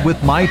Tanzel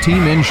with My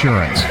Team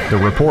Insurance. The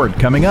report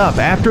coming up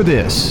after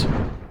this.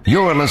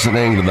 You're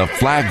listening to the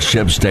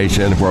flagship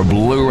station for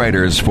Blue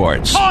Raiders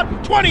sports.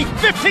 Caught 20,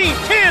 15,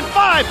 10,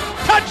 5,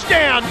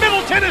 touchdown,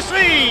 Middle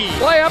Tennessee.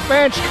 Play up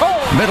and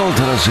score. Middle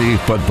Tennessee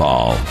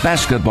football,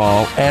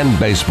 basketball, and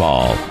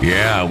baseball.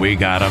 Yeah, we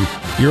got them.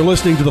 You're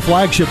listening to the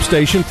flagship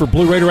station for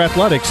Blue Raider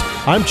Athletics.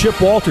 I'm Chip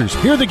Walters.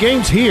 Hear the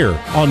games here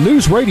on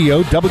News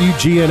Radio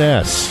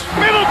WGNS.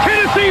 Middle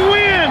Tennessee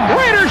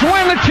wins. Raiders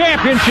win the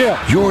championship.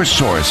 Your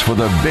source for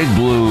the Big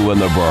Blue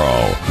and the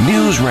Borough.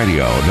 News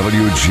Radio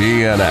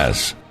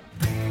WGNS.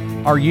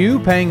 Are you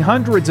paying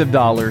hundreds of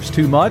dollars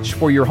too much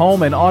for your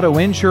home and auto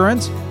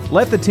insurance?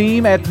 Let the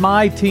team at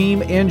My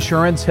Team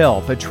Insurance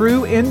help, a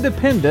true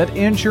independent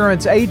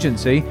insurance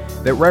agency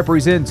that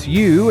represents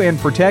you in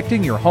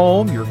protecting your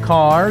home, your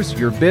cars,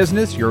 your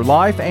business, your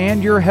life,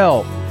 and your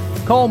health.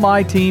 Call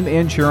My Team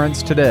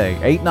Insurance today,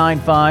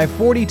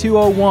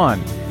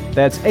 895-4201.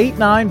 That's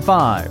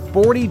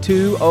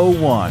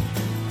 895-4201.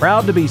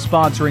 Proud to be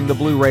sponsoring the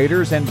Blue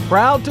Raiders and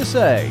proud to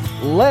say,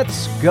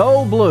 let's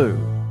go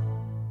Blue.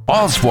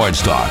 All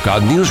sports talk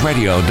on News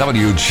Radio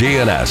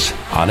WGNS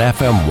on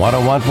FM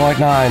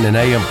 101.9 and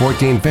AM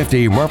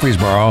 1450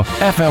 Murfreesboro,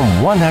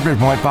 FM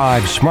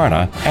 100.5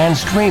 Smyrna, and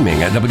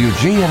streaming at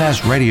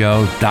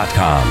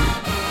WGNSradio.com.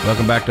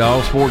 Welcome back to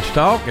All Sports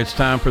Talk. It's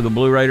time for the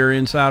Blue Raider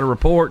Insider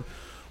Report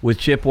with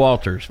Chip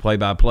Walters,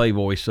 play-by-play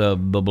voice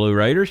of the Blue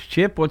Raiders.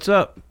 Chip, what's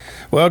up?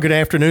 Well, good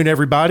afternoon,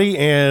 everybody,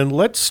 and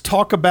let's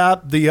talk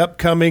about the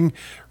upcoming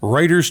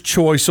Raiders'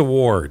 Choice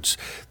Awards.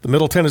 The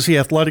Middle Tennessee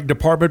Athletic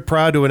Department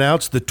proud to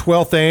announce the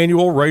 12th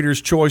annual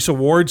Raiders' Choice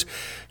Awards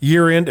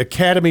year-end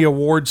Academy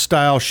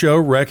Award-style show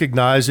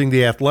recognizing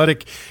the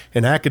athletic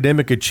and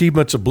academic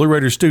achievements of Blue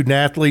Raider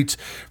student-athletes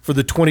for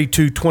the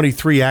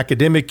 22-23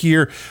 academic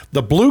year.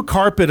 The Blue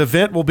Carpet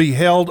event will be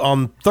held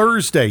on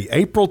Thursday,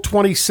 April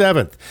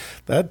 27th.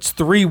 That's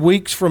 3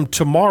 weeks from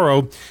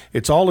tomorrow.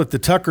 It's all at the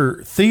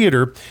Tucker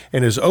Theater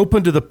and is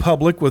open to the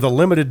public with a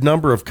limited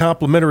number of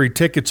complimentary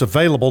tickets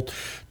available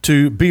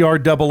to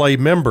BRAA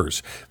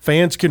members.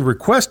 Fans can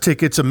request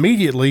tickets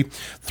immediately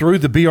through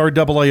the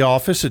BRAA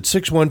office at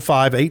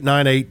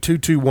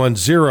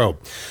 615-898-2210.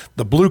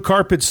 The Blue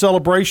Carpet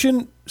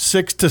Celebration,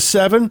 6 to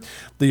 7.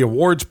 The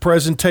awards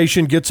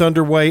presentation gets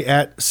underway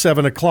at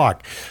 7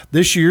 o'clock.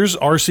 This year's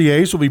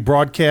RCAs will be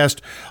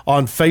broadcast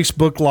on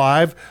Facebook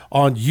Live,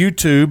 on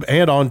YouTube,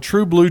 and on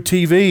True Blue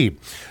TV.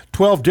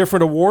 12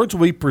 different awards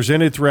will be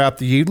presented throughout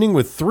the evening,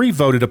 with 3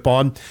 voted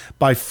upon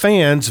by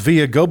fans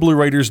via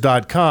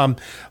GoBlueRaiders.com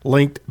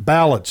linked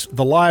ballots.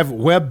 The live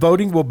web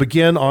voting will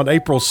begin on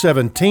April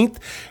 17th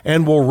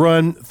and will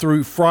run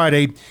through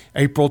Friday,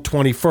 April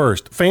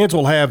 21st. Fans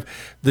will have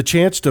the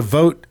chance to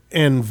vote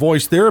and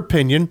voice their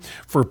opinion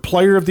for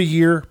Player of the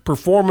Year,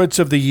 Performance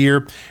of the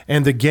Year,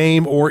 and the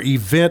Game or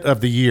Event of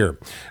the Year.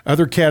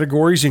 Other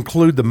categories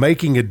include the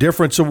Making a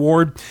Difference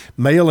Award,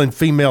 Male and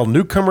Female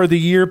Newcomer of the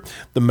Year,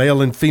 the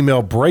Male and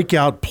Female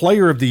Breakout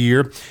Player of the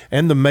Year,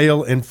 and the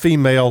Male and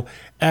Female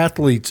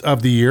Athletes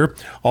of the Year.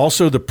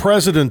 Also, the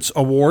President's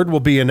Award will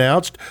be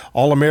announced.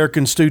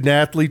 All-American student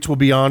athletes will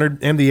be honored,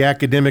 and the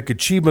Academic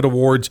Achievement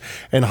Awards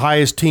and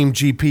highest team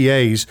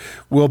GPAs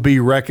will be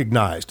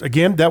recognized.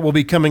 Again, that will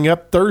be coming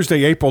up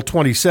Thursday, April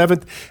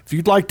 27th. If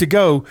you'd like to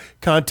go,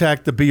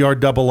 contact the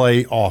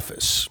BRAA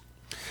office.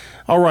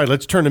 All right,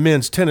 let's turn to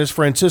men's tennis.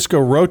 Francisco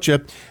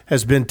Rocha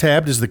has been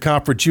tabbed as the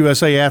Conference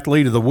USA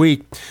Athlete of the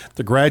Week.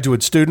 The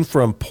graduate student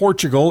from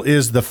Portugal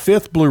is the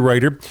 5th Blue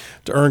Raider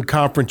to earn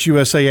Conference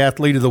USA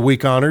Athlete of the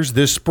Week honors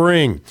this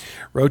spring.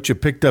 Rocha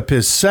picked up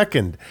his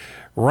 2nd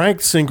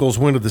ranked singles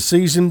win of the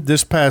season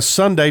this past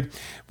Sunday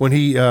when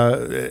he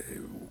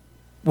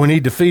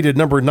defeated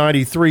number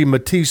 93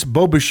 Matisse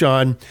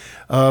Bobuchan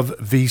of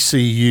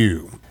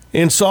VCU.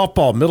 In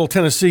softball, Middle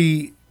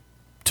Tennessee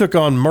took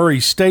on Murray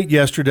State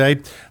yesterday.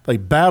 They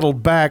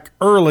battled back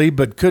early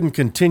but couldn't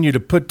continue to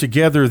put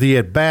together the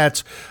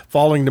at-bats,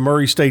 falling to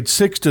Murray State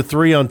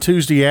 6-3 on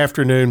Tuesday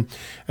afternoon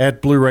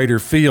at Blue Raider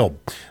Field.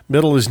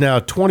 Middle is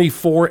now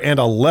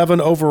 24-11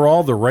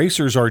 overall. The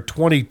Racers are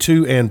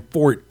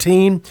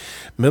 22-14.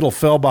 Middle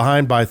fell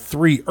behind by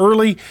 3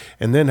 early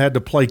and then had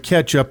to play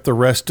catch-up the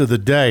rest of the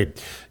day.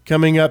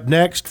 Coming up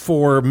next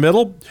for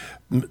Middle,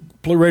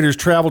 Blue Raiders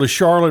travel to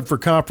Charlotte for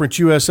Conference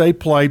USA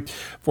play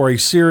for a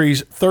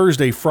series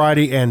Thursday,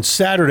 Friday, and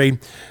Saturday,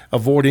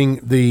 avoiding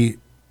the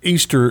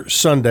Easter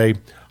Sunday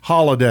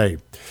holiday.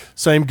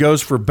 Same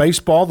goes for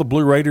baseball. The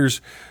Blue Raiders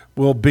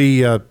will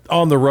be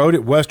on the road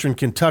at Western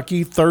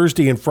Kentucky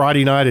Thursday and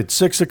Friday night at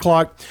 6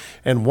 o'clock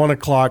and 1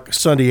 o'clock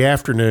Saturday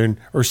afternoon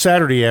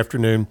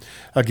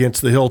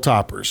against the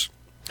Hilltoppers.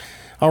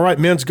 All right,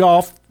 men's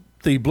golf.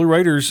 The Blue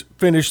Raiders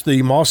finished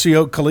the Mossy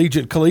Oak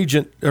College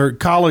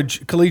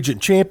Collegiate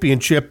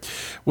Championship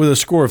with a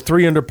score of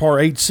 3 under par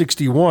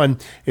 861,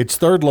 its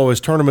 3rd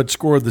lowest tournament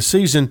score of the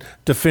season,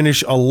 to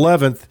finish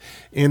 11th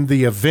in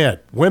the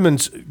event.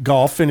 Women's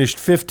golf finished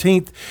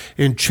 15th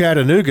in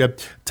Chattanooga.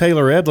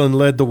 Taylor Edlin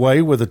led the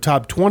way with a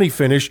top 20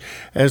 finish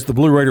as the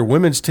Blue Raider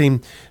women's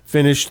team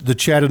finished the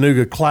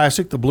Chattanooga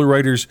Classic. The Blue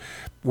Raiders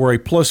were a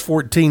plus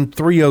 14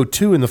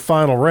 302 in the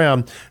final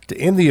round to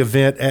end the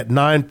event at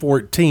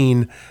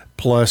 914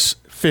 plus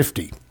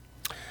 50.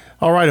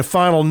 All right, a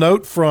final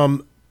note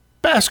from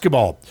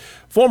basketball.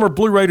 Former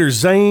Blue Raider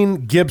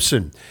Zane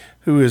Gibson,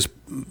 who has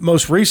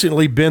most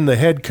recently been the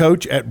head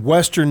coach at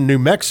Western New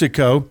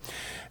Mexico,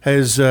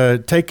 has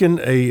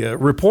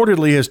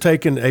reportedly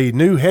taken a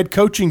new head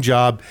coaching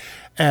job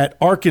at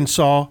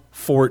Arkansas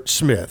Fort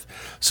Smith.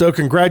 So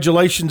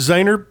congratulations,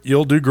 Zaner.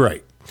 You'll do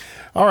great.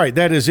 All right,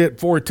 that is it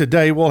for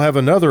today. We'll have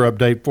another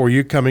update for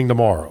you coming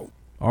tomorrow.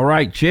 All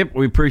right, Chip,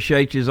 we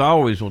appreciate you as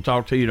always. We'll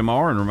talk to you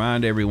tomorrow and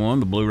remind everyone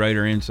the Blue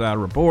Raider Inside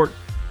Report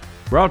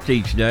brought to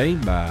you each day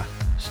by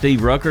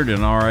Steve Ruckert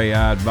and RAI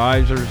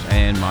Advisors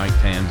and Mike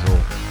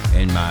Tanzel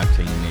and My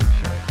Team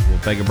Insurance. We'll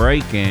take a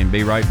break and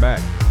be right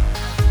back.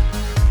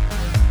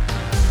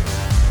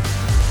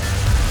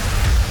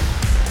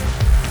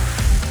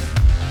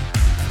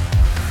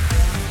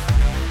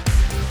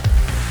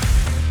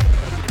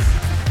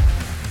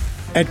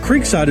 At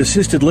Creekside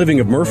Assisted Living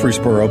of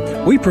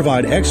Murfreesboro, we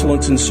provide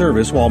excellence in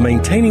service while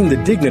maintaining the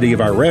dignity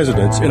of our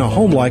residents in a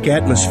home-like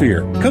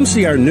atmosphere. Come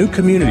see our new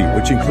community,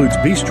 which includes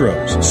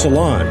bistros,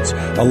 salons,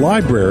 a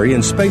library,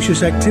 and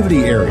spacious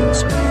activity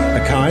areas.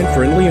 A kind,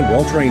 friendly, and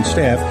well-trained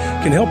staff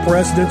can help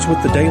residents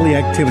with the daily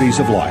activities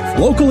of life.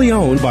 Locally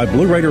owned by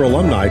Blue Raider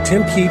alumni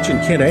Tim Keach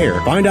and Kent Ayer.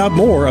 Find out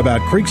more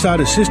about Creekside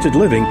Assisted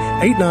Living,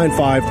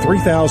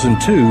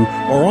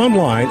 895-3002, or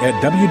online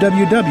at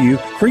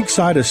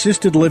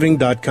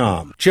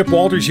www.creeksideassistedliving.com. Chip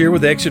Walters here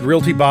with Exit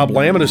Realty Bob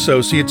Lamb &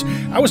 Associates.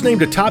 I was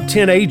named a top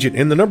 10 agent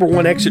in the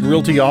 #1 Exit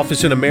Realty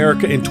office in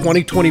America in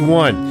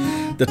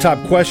 2021. The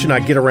top question I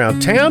get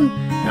around town,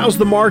 how's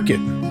the market?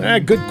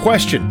 Good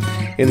question.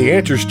 And the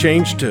answer's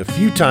changed a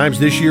few times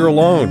this year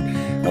alone.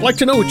 I'd like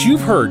to know what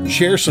you've heard and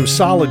share some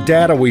solid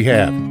data we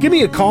have. Give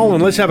me a call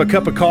and let's have a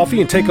cup of coffee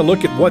and take a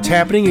look at what's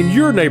happening in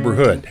your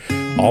neighborhood.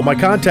 All my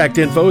contact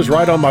info is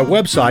right on my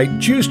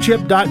website,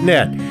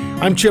 choosechip.net.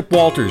 I'm Chip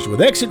Walters with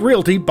Exit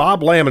Realty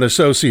Bob Lamb &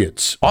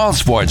 Associates. All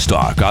sports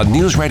talk on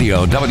News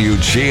Radio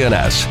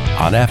WGNS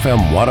on FM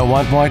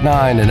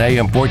 101.9 and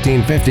AM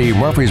 1450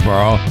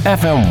 Murfreesboro,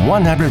 FM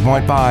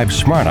 100.5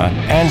 Smyrna,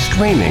 and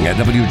streaming at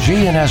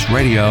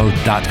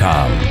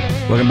WGNSradio.com.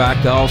 Welcome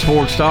back to All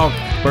Sports Talk.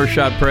 First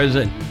Shot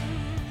President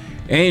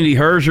Andy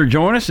Herzer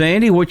join us.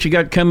 Andy, what you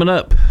got coming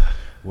up?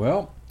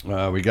 Well,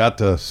 we got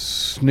the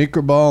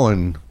sneaker ball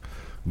and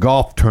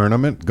golf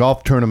tournament.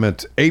 Golf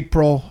tournament's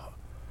April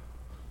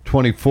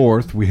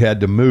 24th. We had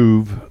to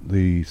move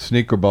the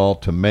sneaker ball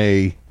to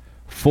May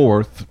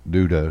 4th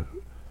due to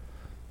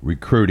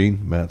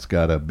recruiting. Matt's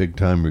got a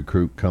big-time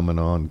recruit coming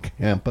on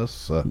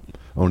campus.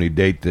 Only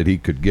date that he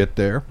could get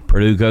there.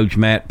 Purdue coach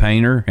Matt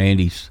Painter,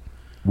 Andy's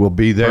will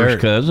be there.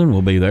 First cousin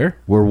will be there.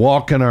 We're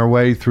walking our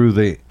way through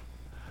the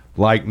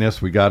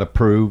likeness. We got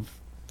approved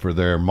for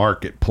their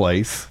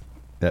marketplace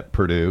at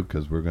Purdue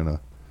because we're going to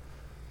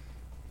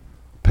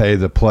pay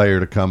the player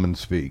to come and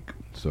speak.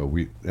 So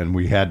we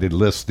had to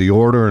list the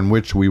order in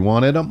which we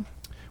wanted them,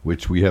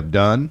 which we have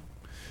done,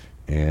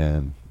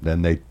 and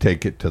then they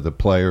take it to the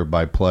player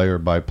by player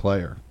by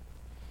player.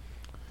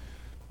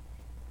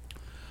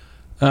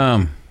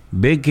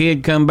 Big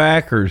Kid come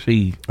back, or is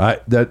he?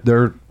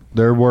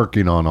 They're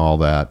working on all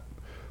that.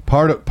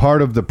 Part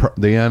of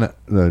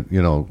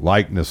the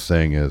likeness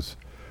thing is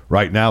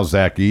right now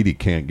Zach Edey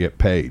can't get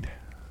paid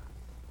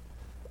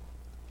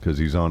because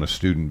he's on a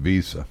student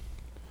visa.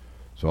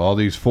 So all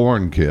these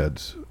foreign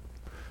kids,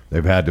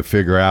 they've had to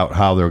figure out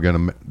how they're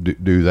going to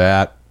do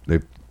that.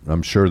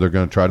 I'm sure they're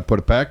going to try to put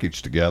a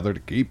package together to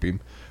keep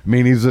him. I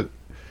mean,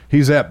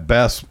 he's at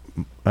best.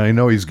 I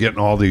know he's getting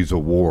all these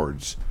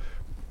awards,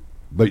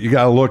 but you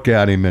got to look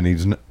at him,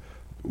 and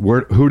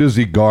who does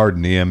he guard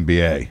in the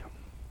NBA?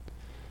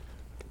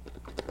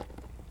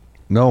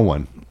 No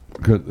one.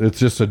 It's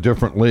just a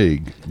different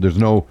league. There's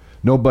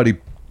nobody,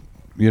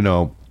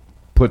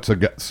 puts a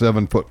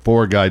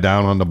 7'4" guy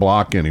down on the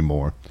block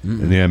anymore.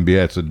 In the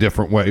NBA. It's a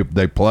different way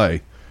they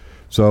play.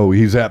 So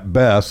he's at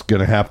best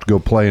going to have to go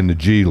play in the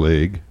G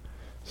League.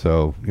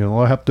 So,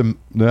 they'll have to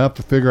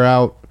figure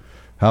out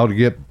how to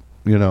get,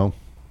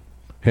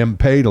 him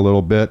paid a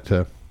little bit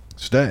to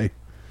stay.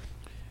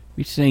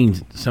 We've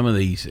seen some of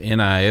these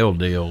NIL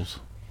deals.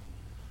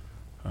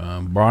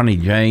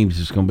 Bronny James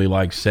is going to be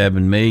like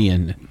 $7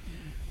 million.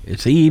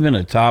 Is he even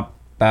a top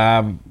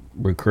 5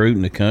 recruit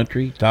in the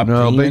country? Top 10?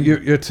 No, but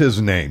it's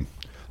his name.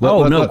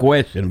 No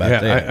question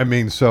about that.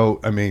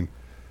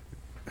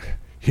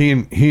 He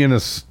and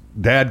his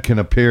dad can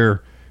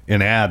appear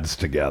in ads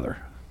together.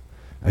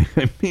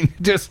 It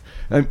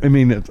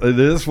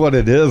is what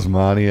it is,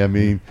 Monty. I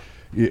mean,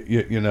 they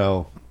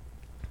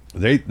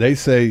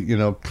say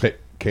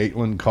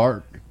Caitlin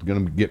Clark is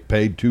going to get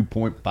paid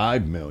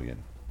 $2.5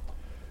 million.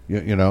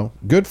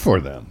 Good for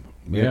them.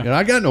 Yeah, and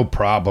I got no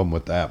problem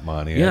with that,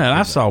 Monty. Yeah, and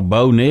I saw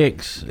Bo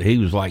Nix. He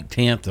was like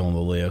 10th on the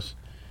list.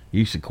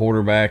 Used to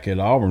quarterback at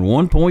Auburn,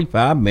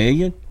 $1.5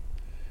 million.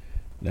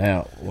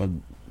 Now,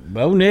 when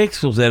Bo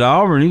Nix was at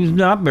Auburn, he was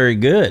not very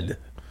good.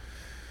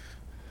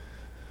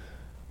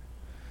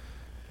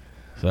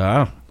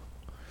 So,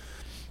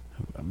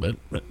 but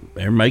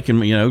they're making,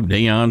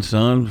 Deion's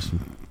son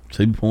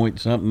 $2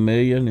 point something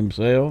million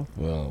himself.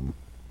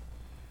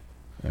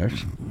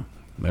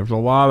 There's a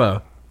lot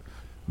of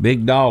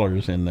big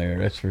dollars in there,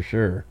 that's for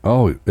sure.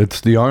 Oh,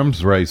 it's the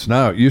arms race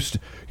now. It used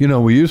to,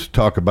 we used to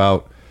talk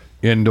about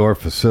indoor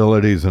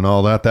facilities and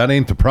all that. That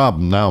ain't the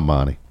problem now,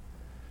 Monty.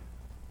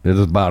 It is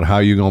about how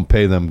you going to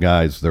pay them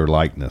guys their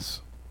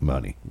likeness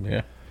money.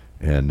 Yeah.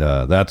 And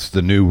that's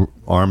the new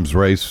arms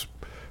race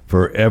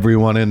for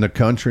everyone in the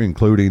country,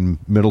 including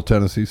Middle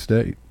Tennessee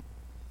State.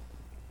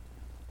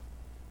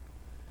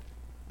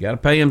 Got to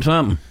pay them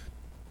something.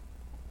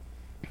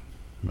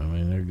 I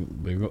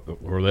mean,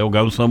 or they'll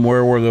go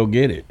somewhere where they'll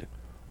get it.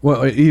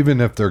 Well,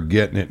 even if they're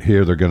getting it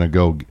here, they're going to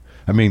go.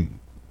 I mean,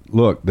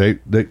 look,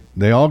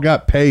 they all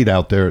got paid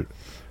out there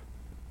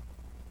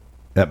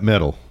at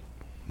Middle,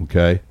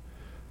 okay?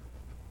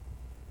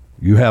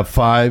 You have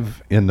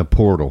 5 in the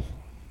portal,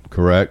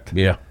 correct?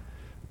 Yeah.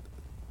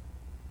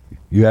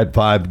 You had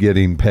 5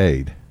 getting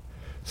paid.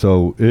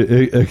 So,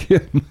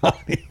 again,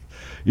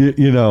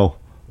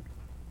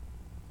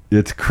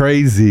 it's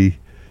crazy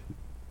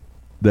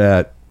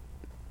that,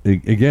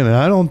 again,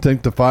 I don't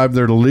think the 5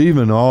 that are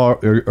leaving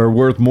are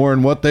worth more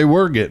than what they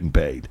were getting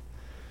paid.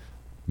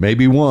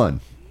 Maybe 1.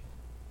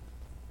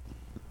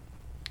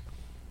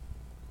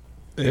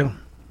 Yeah,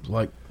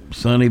 like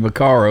Sonny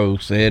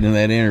Vaccaro said in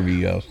that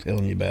interview I was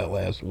telling you about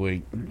last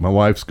week. My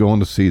wife's going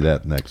to see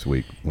that next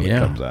week when it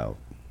comes out.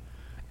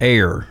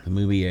 Air, the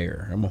movie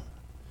Air.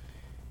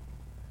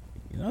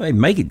 They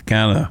make it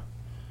kind of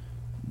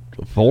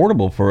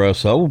affordable for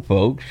us old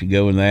folks. You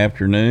go in the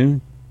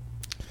afternoon.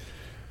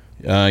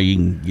 You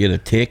can get a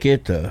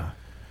ticket, a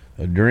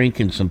drink,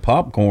 and some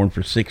popcorn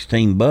for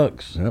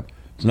 $16. Yep.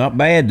 It's not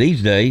bad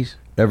these days.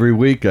 Every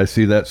week I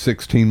see that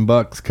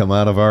 $16 come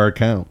out of our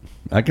account.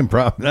 I can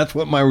that's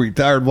what my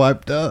retired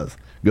wife does.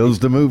 Goes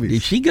to movies.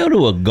 Did she go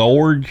to a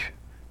gorge?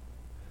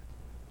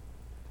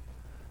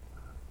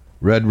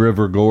 Red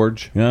River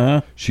Gorge.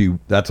 Uh-huh.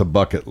 That's a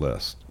bucket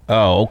list.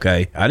 Oh,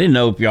 okay. I didn't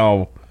know if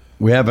y'all...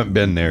 We haven't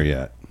been there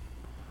yet.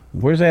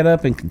 Where's that,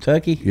 up in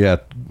Kentucky? Yeah,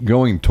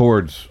 going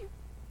towards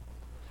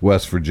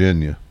West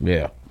Virginia.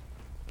 Yeah.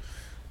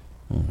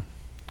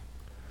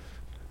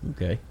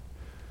 Okay.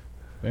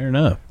 Fair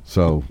enough.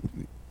 So.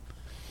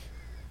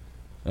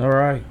 All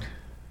right.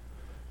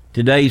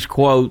 Today's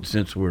quote,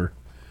 since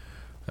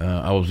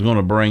I was going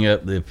to bring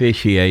up the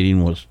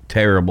officiating was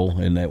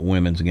terrible in that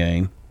women's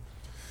game.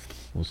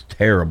 It was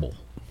terrible.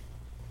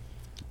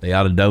 They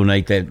ought to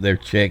donate their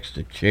checks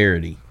to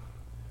charity.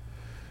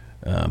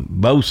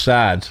 Both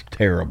sides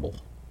terrible.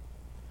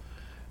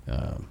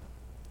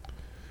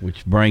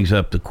 Which brings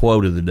up the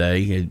quote of the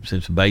day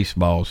since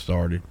baseball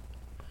started.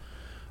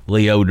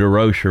 Leo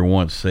DeRocher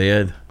once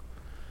said,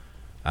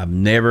 "I've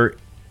never,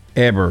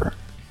 ever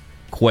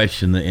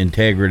questioned the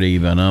integrity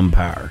of an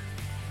umpire,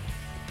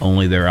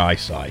 only their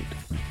eyesight."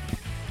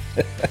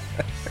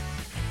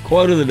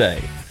 Quote of the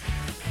day.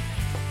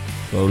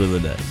 Quote of the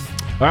day.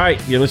 All right,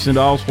 you're listening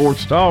to All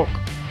Sports Talk.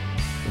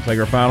 We'll take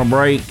our final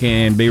break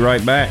and be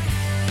right back.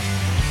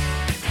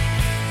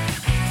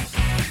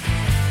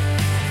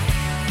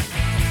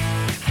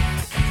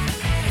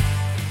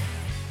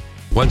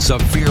 When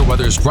severe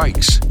weather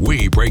strikes,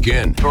 we break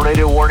in.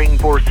 Tornado warning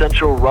for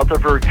central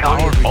Rutherford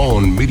County. Our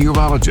own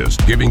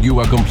meteorologist giving you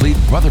a complete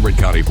Rutherford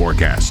County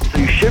forecast. So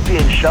you should be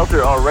in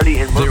shelter already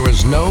in There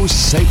is no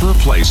safer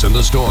place in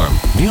the storm.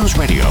 News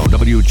Radio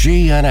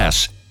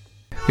WGNS.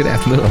 Good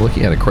afternoon. I'm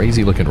looking at a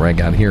crazy looking wreck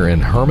out here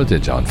in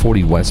Hermitage on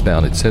 40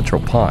 westbound at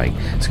Central Pike.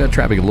 It's got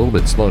traffic a little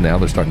bit slow now.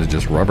 They're starting to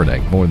just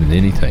rubberneck more than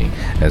anything.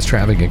 As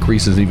traffic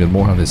increases even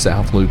more on the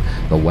south loop,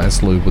 the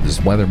west loop with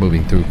this weather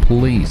moving through,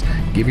 please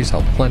give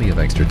yourself plenty of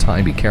extra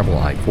time. Be careful.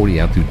 I-40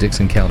 out through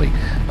Dixon County.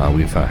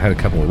 We've had a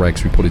couple of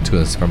wrecks reported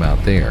to us from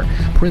out there.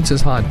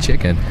 Princess Hot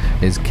Chicken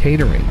is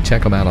catering.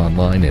 Check them out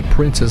online at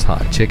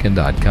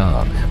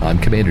princesshotchicken.com. I'm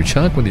Commander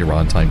Chuck with your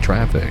on-time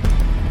traffic.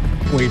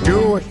 We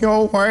do it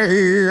your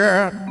way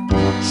at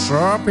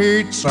Sir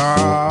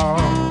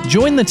Pizza.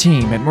 Join the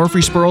team at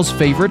Murfreesboro's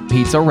favorite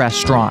pizza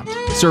restaurant.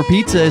 Sir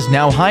Pizza is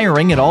now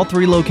hiring at all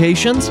 3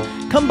 locations.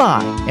 Come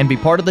by and be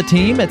part of the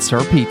team at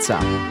Sir Pizza.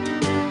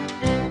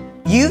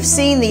 You've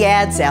seen the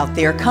ads out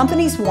there,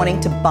 companies wanting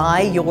to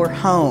buy your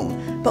home.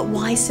 But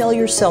why sell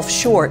yourself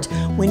short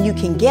when you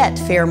can get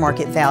fair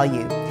market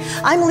value?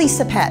 I'm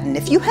Lisa Patton.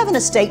 If you have an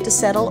estate to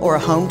settle or a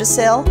home to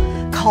sell,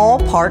 call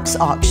Parks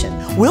Auction.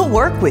 We'll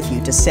work with you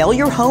to sell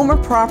your home or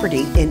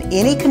property in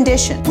any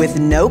condition with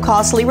no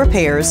costly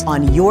repairs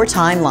on your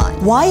timeline.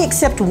 Why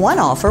accept one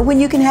offer when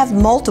you can have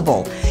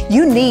multiple?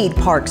 You need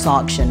Parks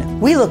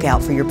Auction. We look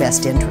out for your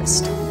best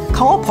interest.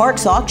 Call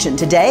Parks Auction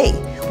today.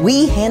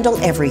 We handle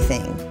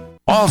everything.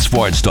 All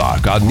Sports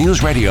Talk on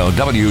News Radio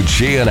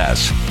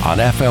WGNS on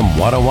FM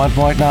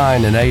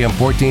 101.9 and AM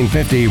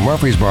 1450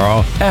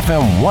 Murfreesboro,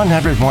 FM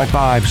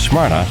 100.5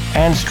 Smyrna,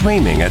 and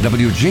streaming at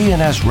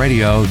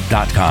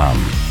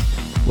WGNSradio.com.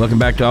 Welcome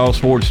back to All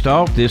Sports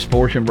Talk. This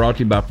portion brought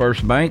to you by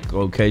First Bank,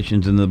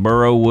 locations in the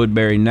borough,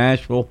 Woodbury,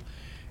 Nashville,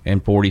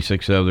 and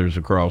 46 others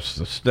across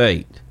the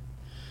state.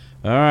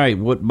 All right,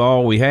 what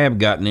ball we have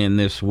gotten in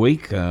this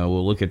week,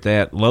 we'll look at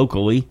that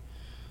locally.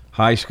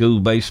 High school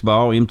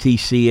baseball,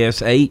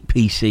 MTCS 8,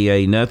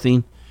 PCA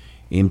nothing.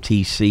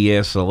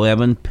 MTCS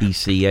 11,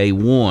 PCA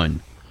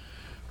 1.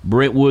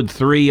 Brentwood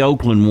 3,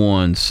 Oakland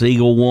 1,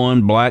 Siegel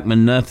 1,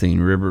 Blackman nothing,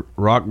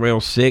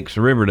 Rockville 6,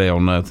 Riverdale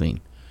nothing.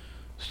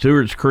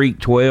 Stewart's Creek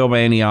 12,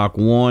 Antioch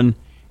 1,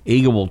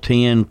 Eagleville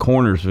 10,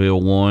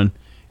 Cornersville 1,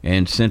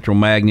 and Central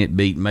Magnet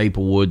beat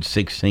Maplewood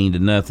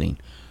 16-0.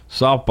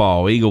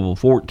 Softball, Eagleville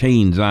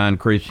 14, Zion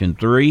Christian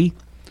 3,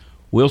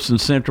 Wilson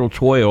Central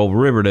 12,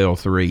 Riverdale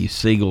 3,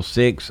 Siegel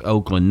 6,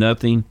 Oakland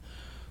nothing,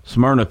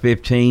 Smyrna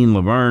 15,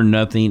 Laverne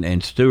nothing,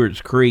 and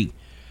Stewart's Creek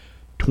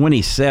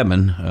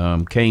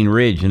 27, Cane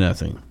Ridge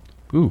nothing.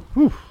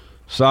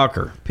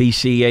 Soccer,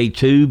 PCA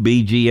 2,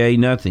 BGA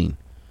nothing.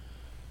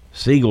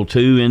 Siegel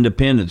 2,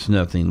 Independence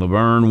nothing.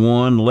 Laverne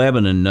 1,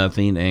 Lebanon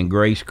nothing, and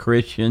Grace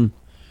Christian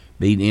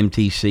beat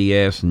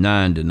MTCS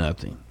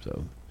 9-0.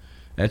 So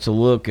that's a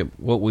look at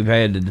what we've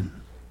had to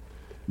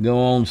go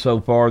on so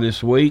far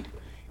this week.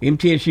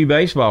 MTSU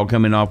baseball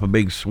coming off a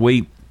big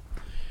sweep.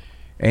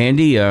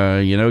 Andy,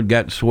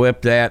 got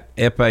swept at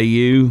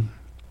FAU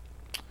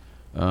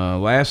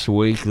last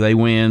week. They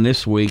win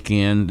this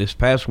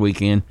past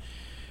weekend,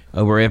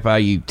 over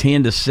FIU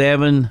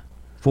 10-7,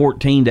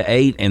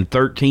 14-8, and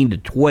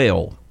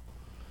 13-12.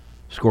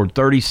 Scored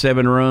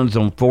 37 runs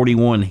on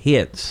 41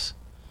 hits.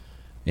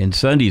 In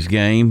Sunday's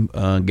game,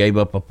 gave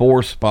up a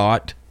 4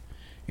 spot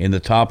in the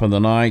top of the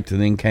ninth,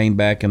 and then came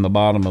back in the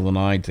bottom of the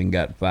ninth and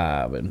got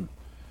 5 and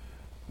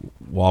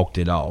walked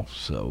it off.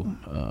 So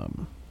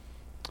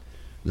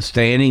the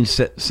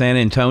standings: San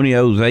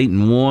Antonio's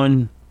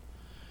 8-1.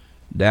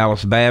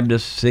 Dallas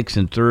Baptist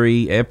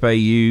 6-3,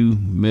 FAU,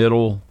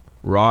 Middle,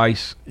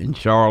 Rice, and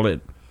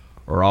Charlotte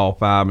are all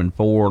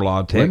 5-4.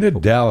 La Tech. When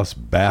did Dallas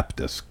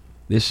Baptist?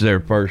 This is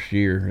their first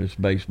year. It's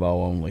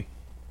baseball only.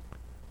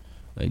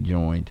 They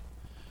joined.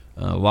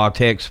 La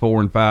Tech's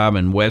 4-5,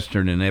 and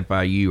Western and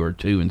FIU are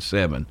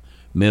 2-7.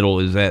 Middle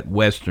is at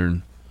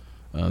Western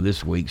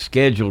this week,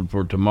 scheduled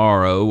for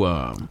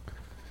tomorrow.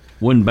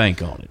 Wouldn't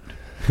bank on it.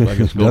 Like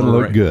it's Doesn't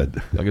look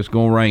good. Like it's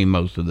going to rain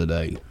most of the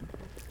day.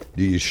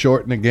 Do you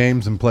shorten the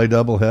games and play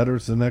double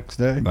headers the next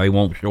day? They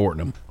won't shorten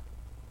them.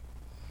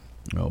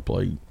 They'll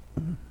play.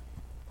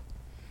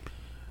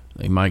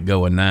 They might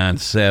go a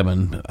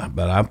 9-7,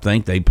 but I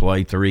think they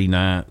play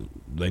 3-9.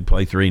 They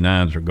play 3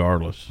 nines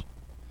regardless.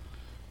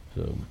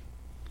 So,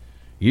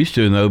 used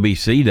to in the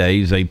OBC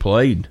days, they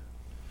played.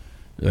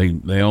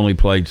 They only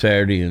played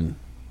Saturday and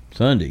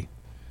Sunday.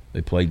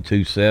 They played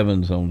 2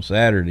 7s on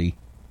Saturday,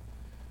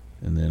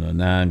 and then a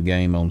 9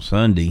 game on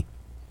Sunday.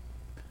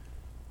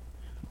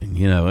 And,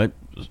 it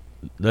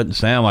doesn't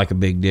sound like a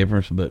big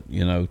difference, but, 2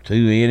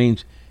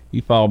 innings,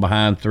 you fall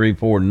behind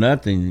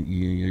 3-4-0,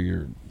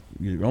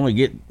 you're only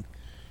getting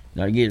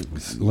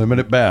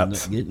limited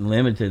bats. Getting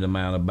limited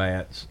amount of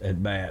bats.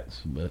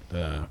 But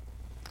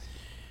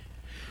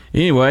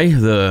anyway,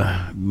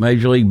 the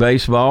Major League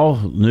Baseball,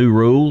 new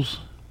rules.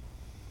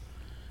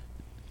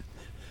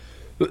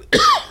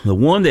 The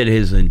one that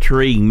has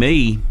intrigued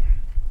me,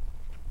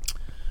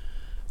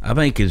 I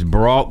think, has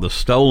brought the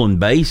stolen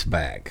base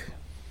back.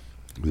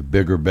 The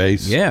bigger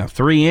base? Yeah,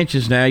 3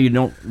 inches now. You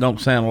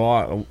don't sound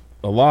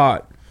a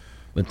lot,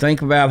 but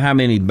think about how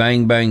many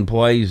bang bang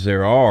plays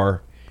there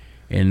are,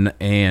 and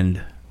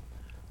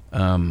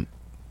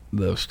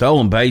the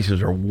stolen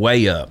bases are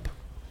way up.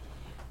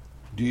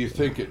 Do you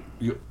think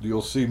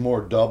you'll see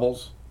more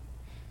doubles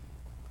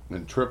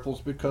and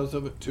triples because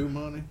of it too,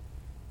 Monty?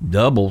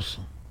 Doubles,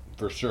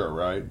 for sure,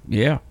 right?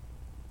 Yeah,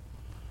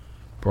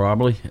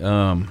 probably.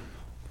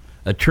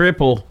 A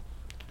triple,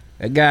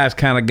 that guy's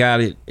kind of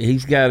got it.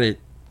 He's got it.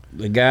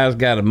 The guy's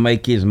got to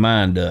make his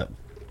mind up.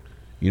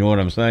 You know what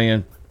I'm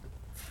saying?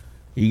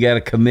 You got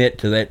to commit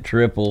to that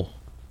triple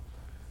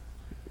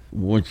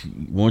once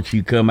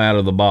you come out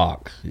of the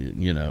box.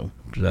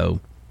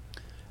 So,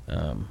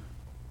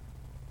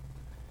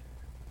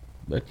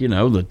 but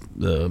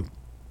the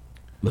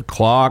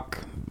clock.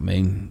 I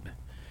mean,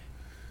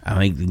 I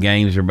think the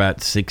games are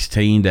about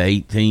 16 to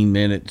 18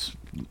 minutes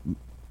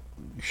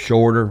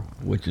shorter,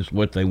 which is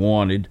what they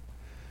wanted.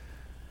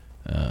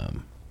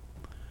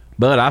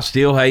 But I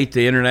still hate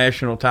the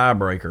international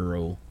tiebreaker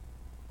rule,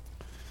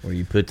 where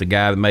you put the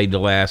guy that made the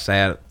last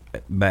guy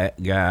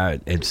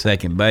at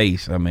second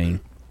base. I mean,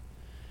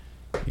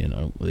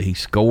 he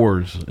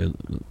scores.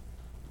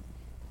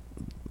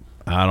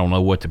 I don't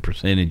know what the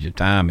percentage of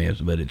time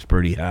is, but it's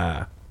pretty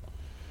high.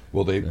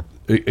 Well,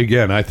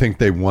 I think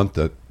they want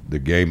the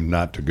game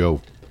not to go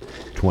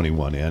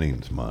 21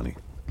 innings, Monty.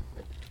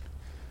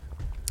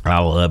 I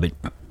love it.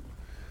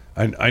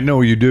 I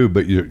know you do,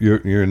 but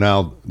you're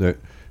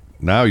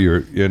now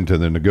you're into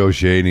the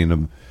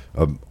negotiating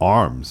of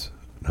arms.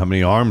 How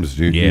many arms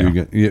do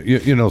you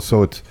get?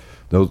 So it's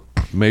those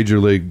Major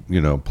League,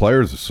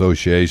 Players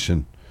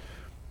Association.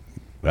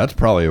 That's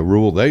probably a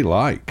rule they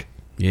like.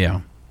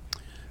 Yeah.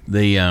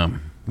 The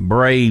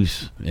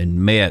Braves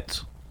and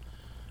Mets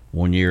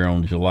one year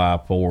on July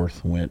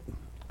 4th went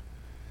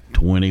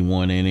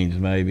 21 innings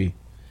maybe.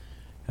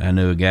 I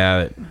knew a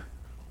guy that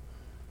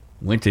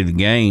went to the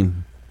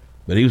game,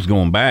 but he was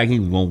going back. He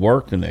was going to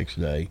work the next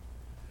day.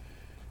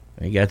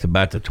 He got to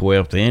about the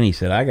 12th inning. He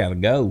said, I got to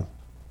go.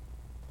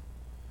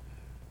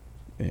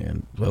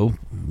 And so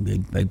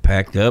they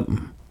packed up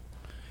and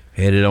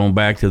headed on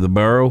back to the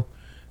borough,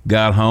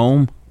 got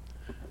home,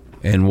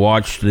 and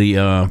watched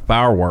the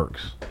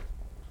fireworks.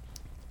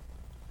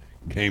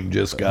 Game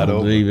just got on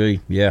over.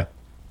 TV, yeah.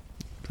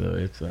 So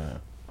it's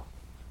but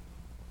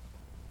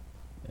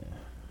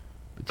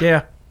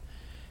yeah,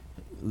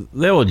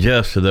 they'll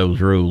adjust to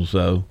those rules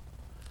though.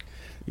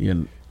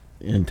 In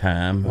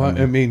time. Well,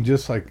 I mean,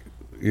 just like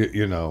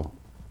you know,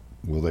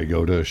 will they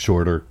go to a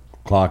shorter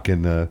clock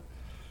in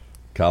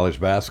college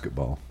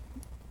basketball?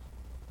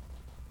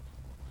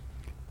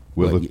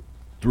 Will the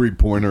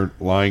 3-pointer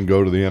line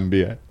go to the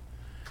NBA?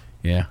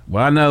 Yeah.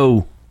 Well, I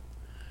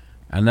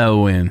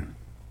know when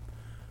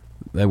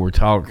they were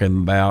talking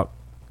about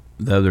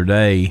the other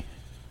day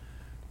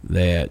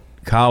that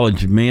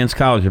men's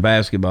college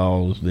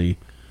basketball is the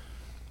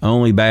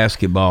only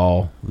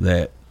basketball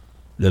that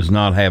does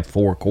not have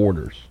 4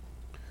 quarters.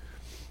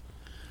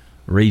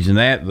 The reason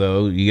that,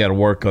 though, you got to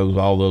work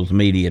all those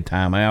media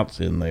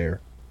timeouts in there.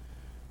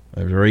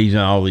 There's a reason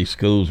all these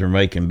schools are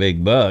making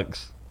big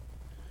bucks.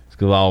 It's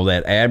because all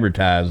that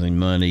advertising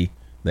money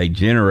they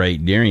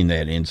generate during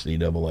that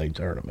NCAA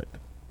tournament.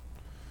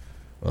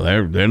 Well,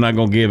 they're not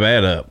going to give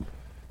that up.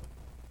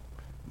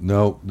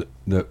 No,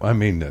 I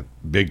mean the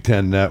Big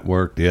Ten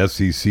Network, the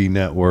SEC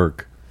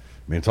Network.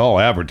 I mean, it's all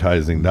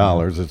advertising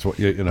dollars. It's what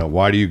you know.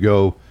 Why do you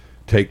go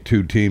take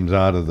 2 teams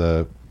out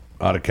of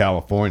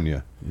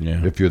California?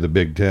 Yeah. If you're the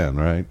Big Ten,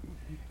 right?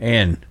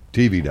 And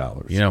TV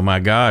dollars. You know, my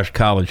gosh,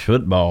 college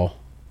football.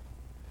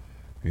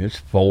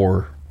 It's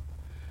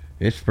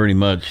pretty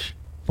much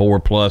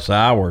 4+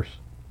 hours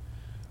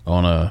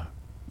on a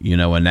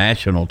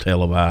national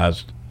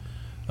televised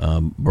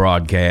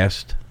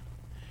broadcast,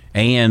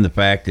 and the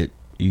fact that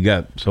you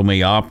got so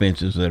many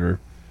offenses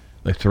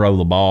they throw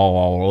the ball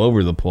all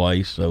over the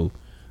place, so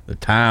the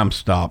time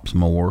stops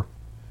more.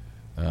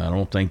 I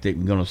don't think they're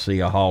going to see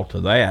a halt to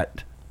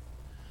that.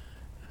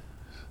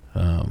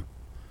 The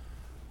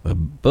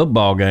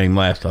football game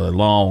lasts a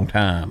long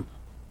time.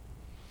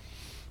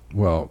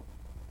 Well,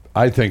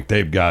 I think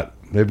they've got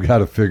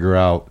to figure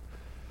out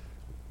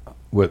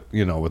with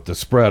the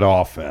spread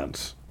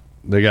offense.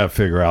 They got to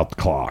figure out the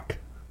clock.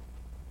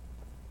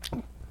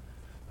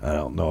 I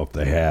don't know if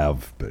they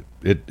have, but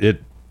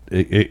it's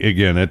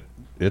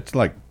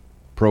like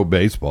pro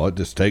baseball. It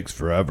just takes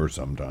forever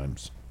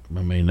sometimes.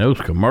 I mean,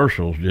 those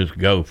commercials just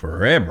go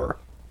forever.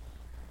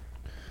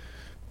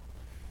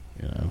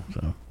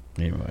 So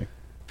anyway.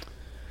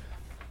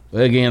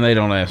 But again, they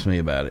don't ask me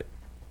about it.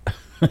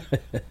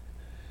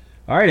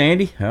 All right,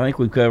 Andy. I think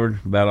we've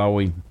covered about all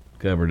we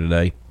covered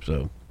today.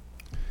 So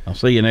I'll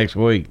see you next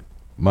week.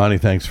 Monty,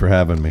 thanks for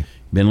having me.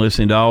 Been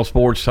listening to All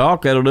Sports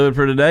Talk. That'll do it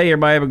for today.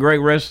 Everybody have a great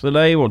rest of the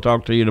day. We'll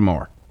talk to you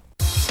tomorrow.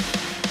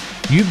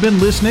 You've been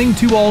listening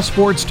to All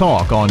Sports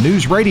Talk on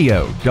News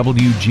Radio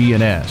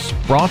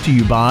WGNS. Brought to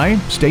you by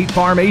State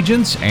Farm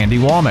agents Andy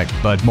Womack,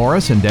 Bud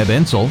Morris and Deb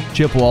Ensel,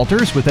 Chip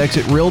Walters with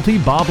Exit Realty,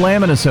 Bob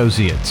Lamb &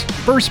 Associates,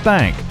 First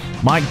Bank,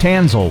 Mike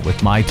Tanzel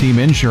with My Team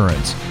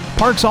Insurance,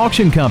 Parks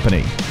Auction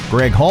Company,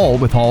 Greg Hall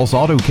with Hall's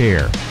Auto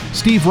Care,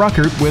 Steve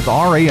Ruckert with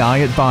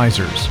RAI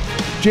Advisors,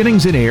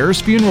 Jennings &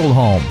 Ayers Funeral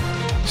Home,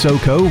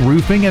 SoCo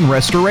Roofing and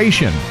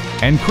Restoration,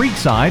 and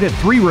Creekside at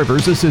 3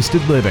 Rivers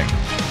Assisted Living.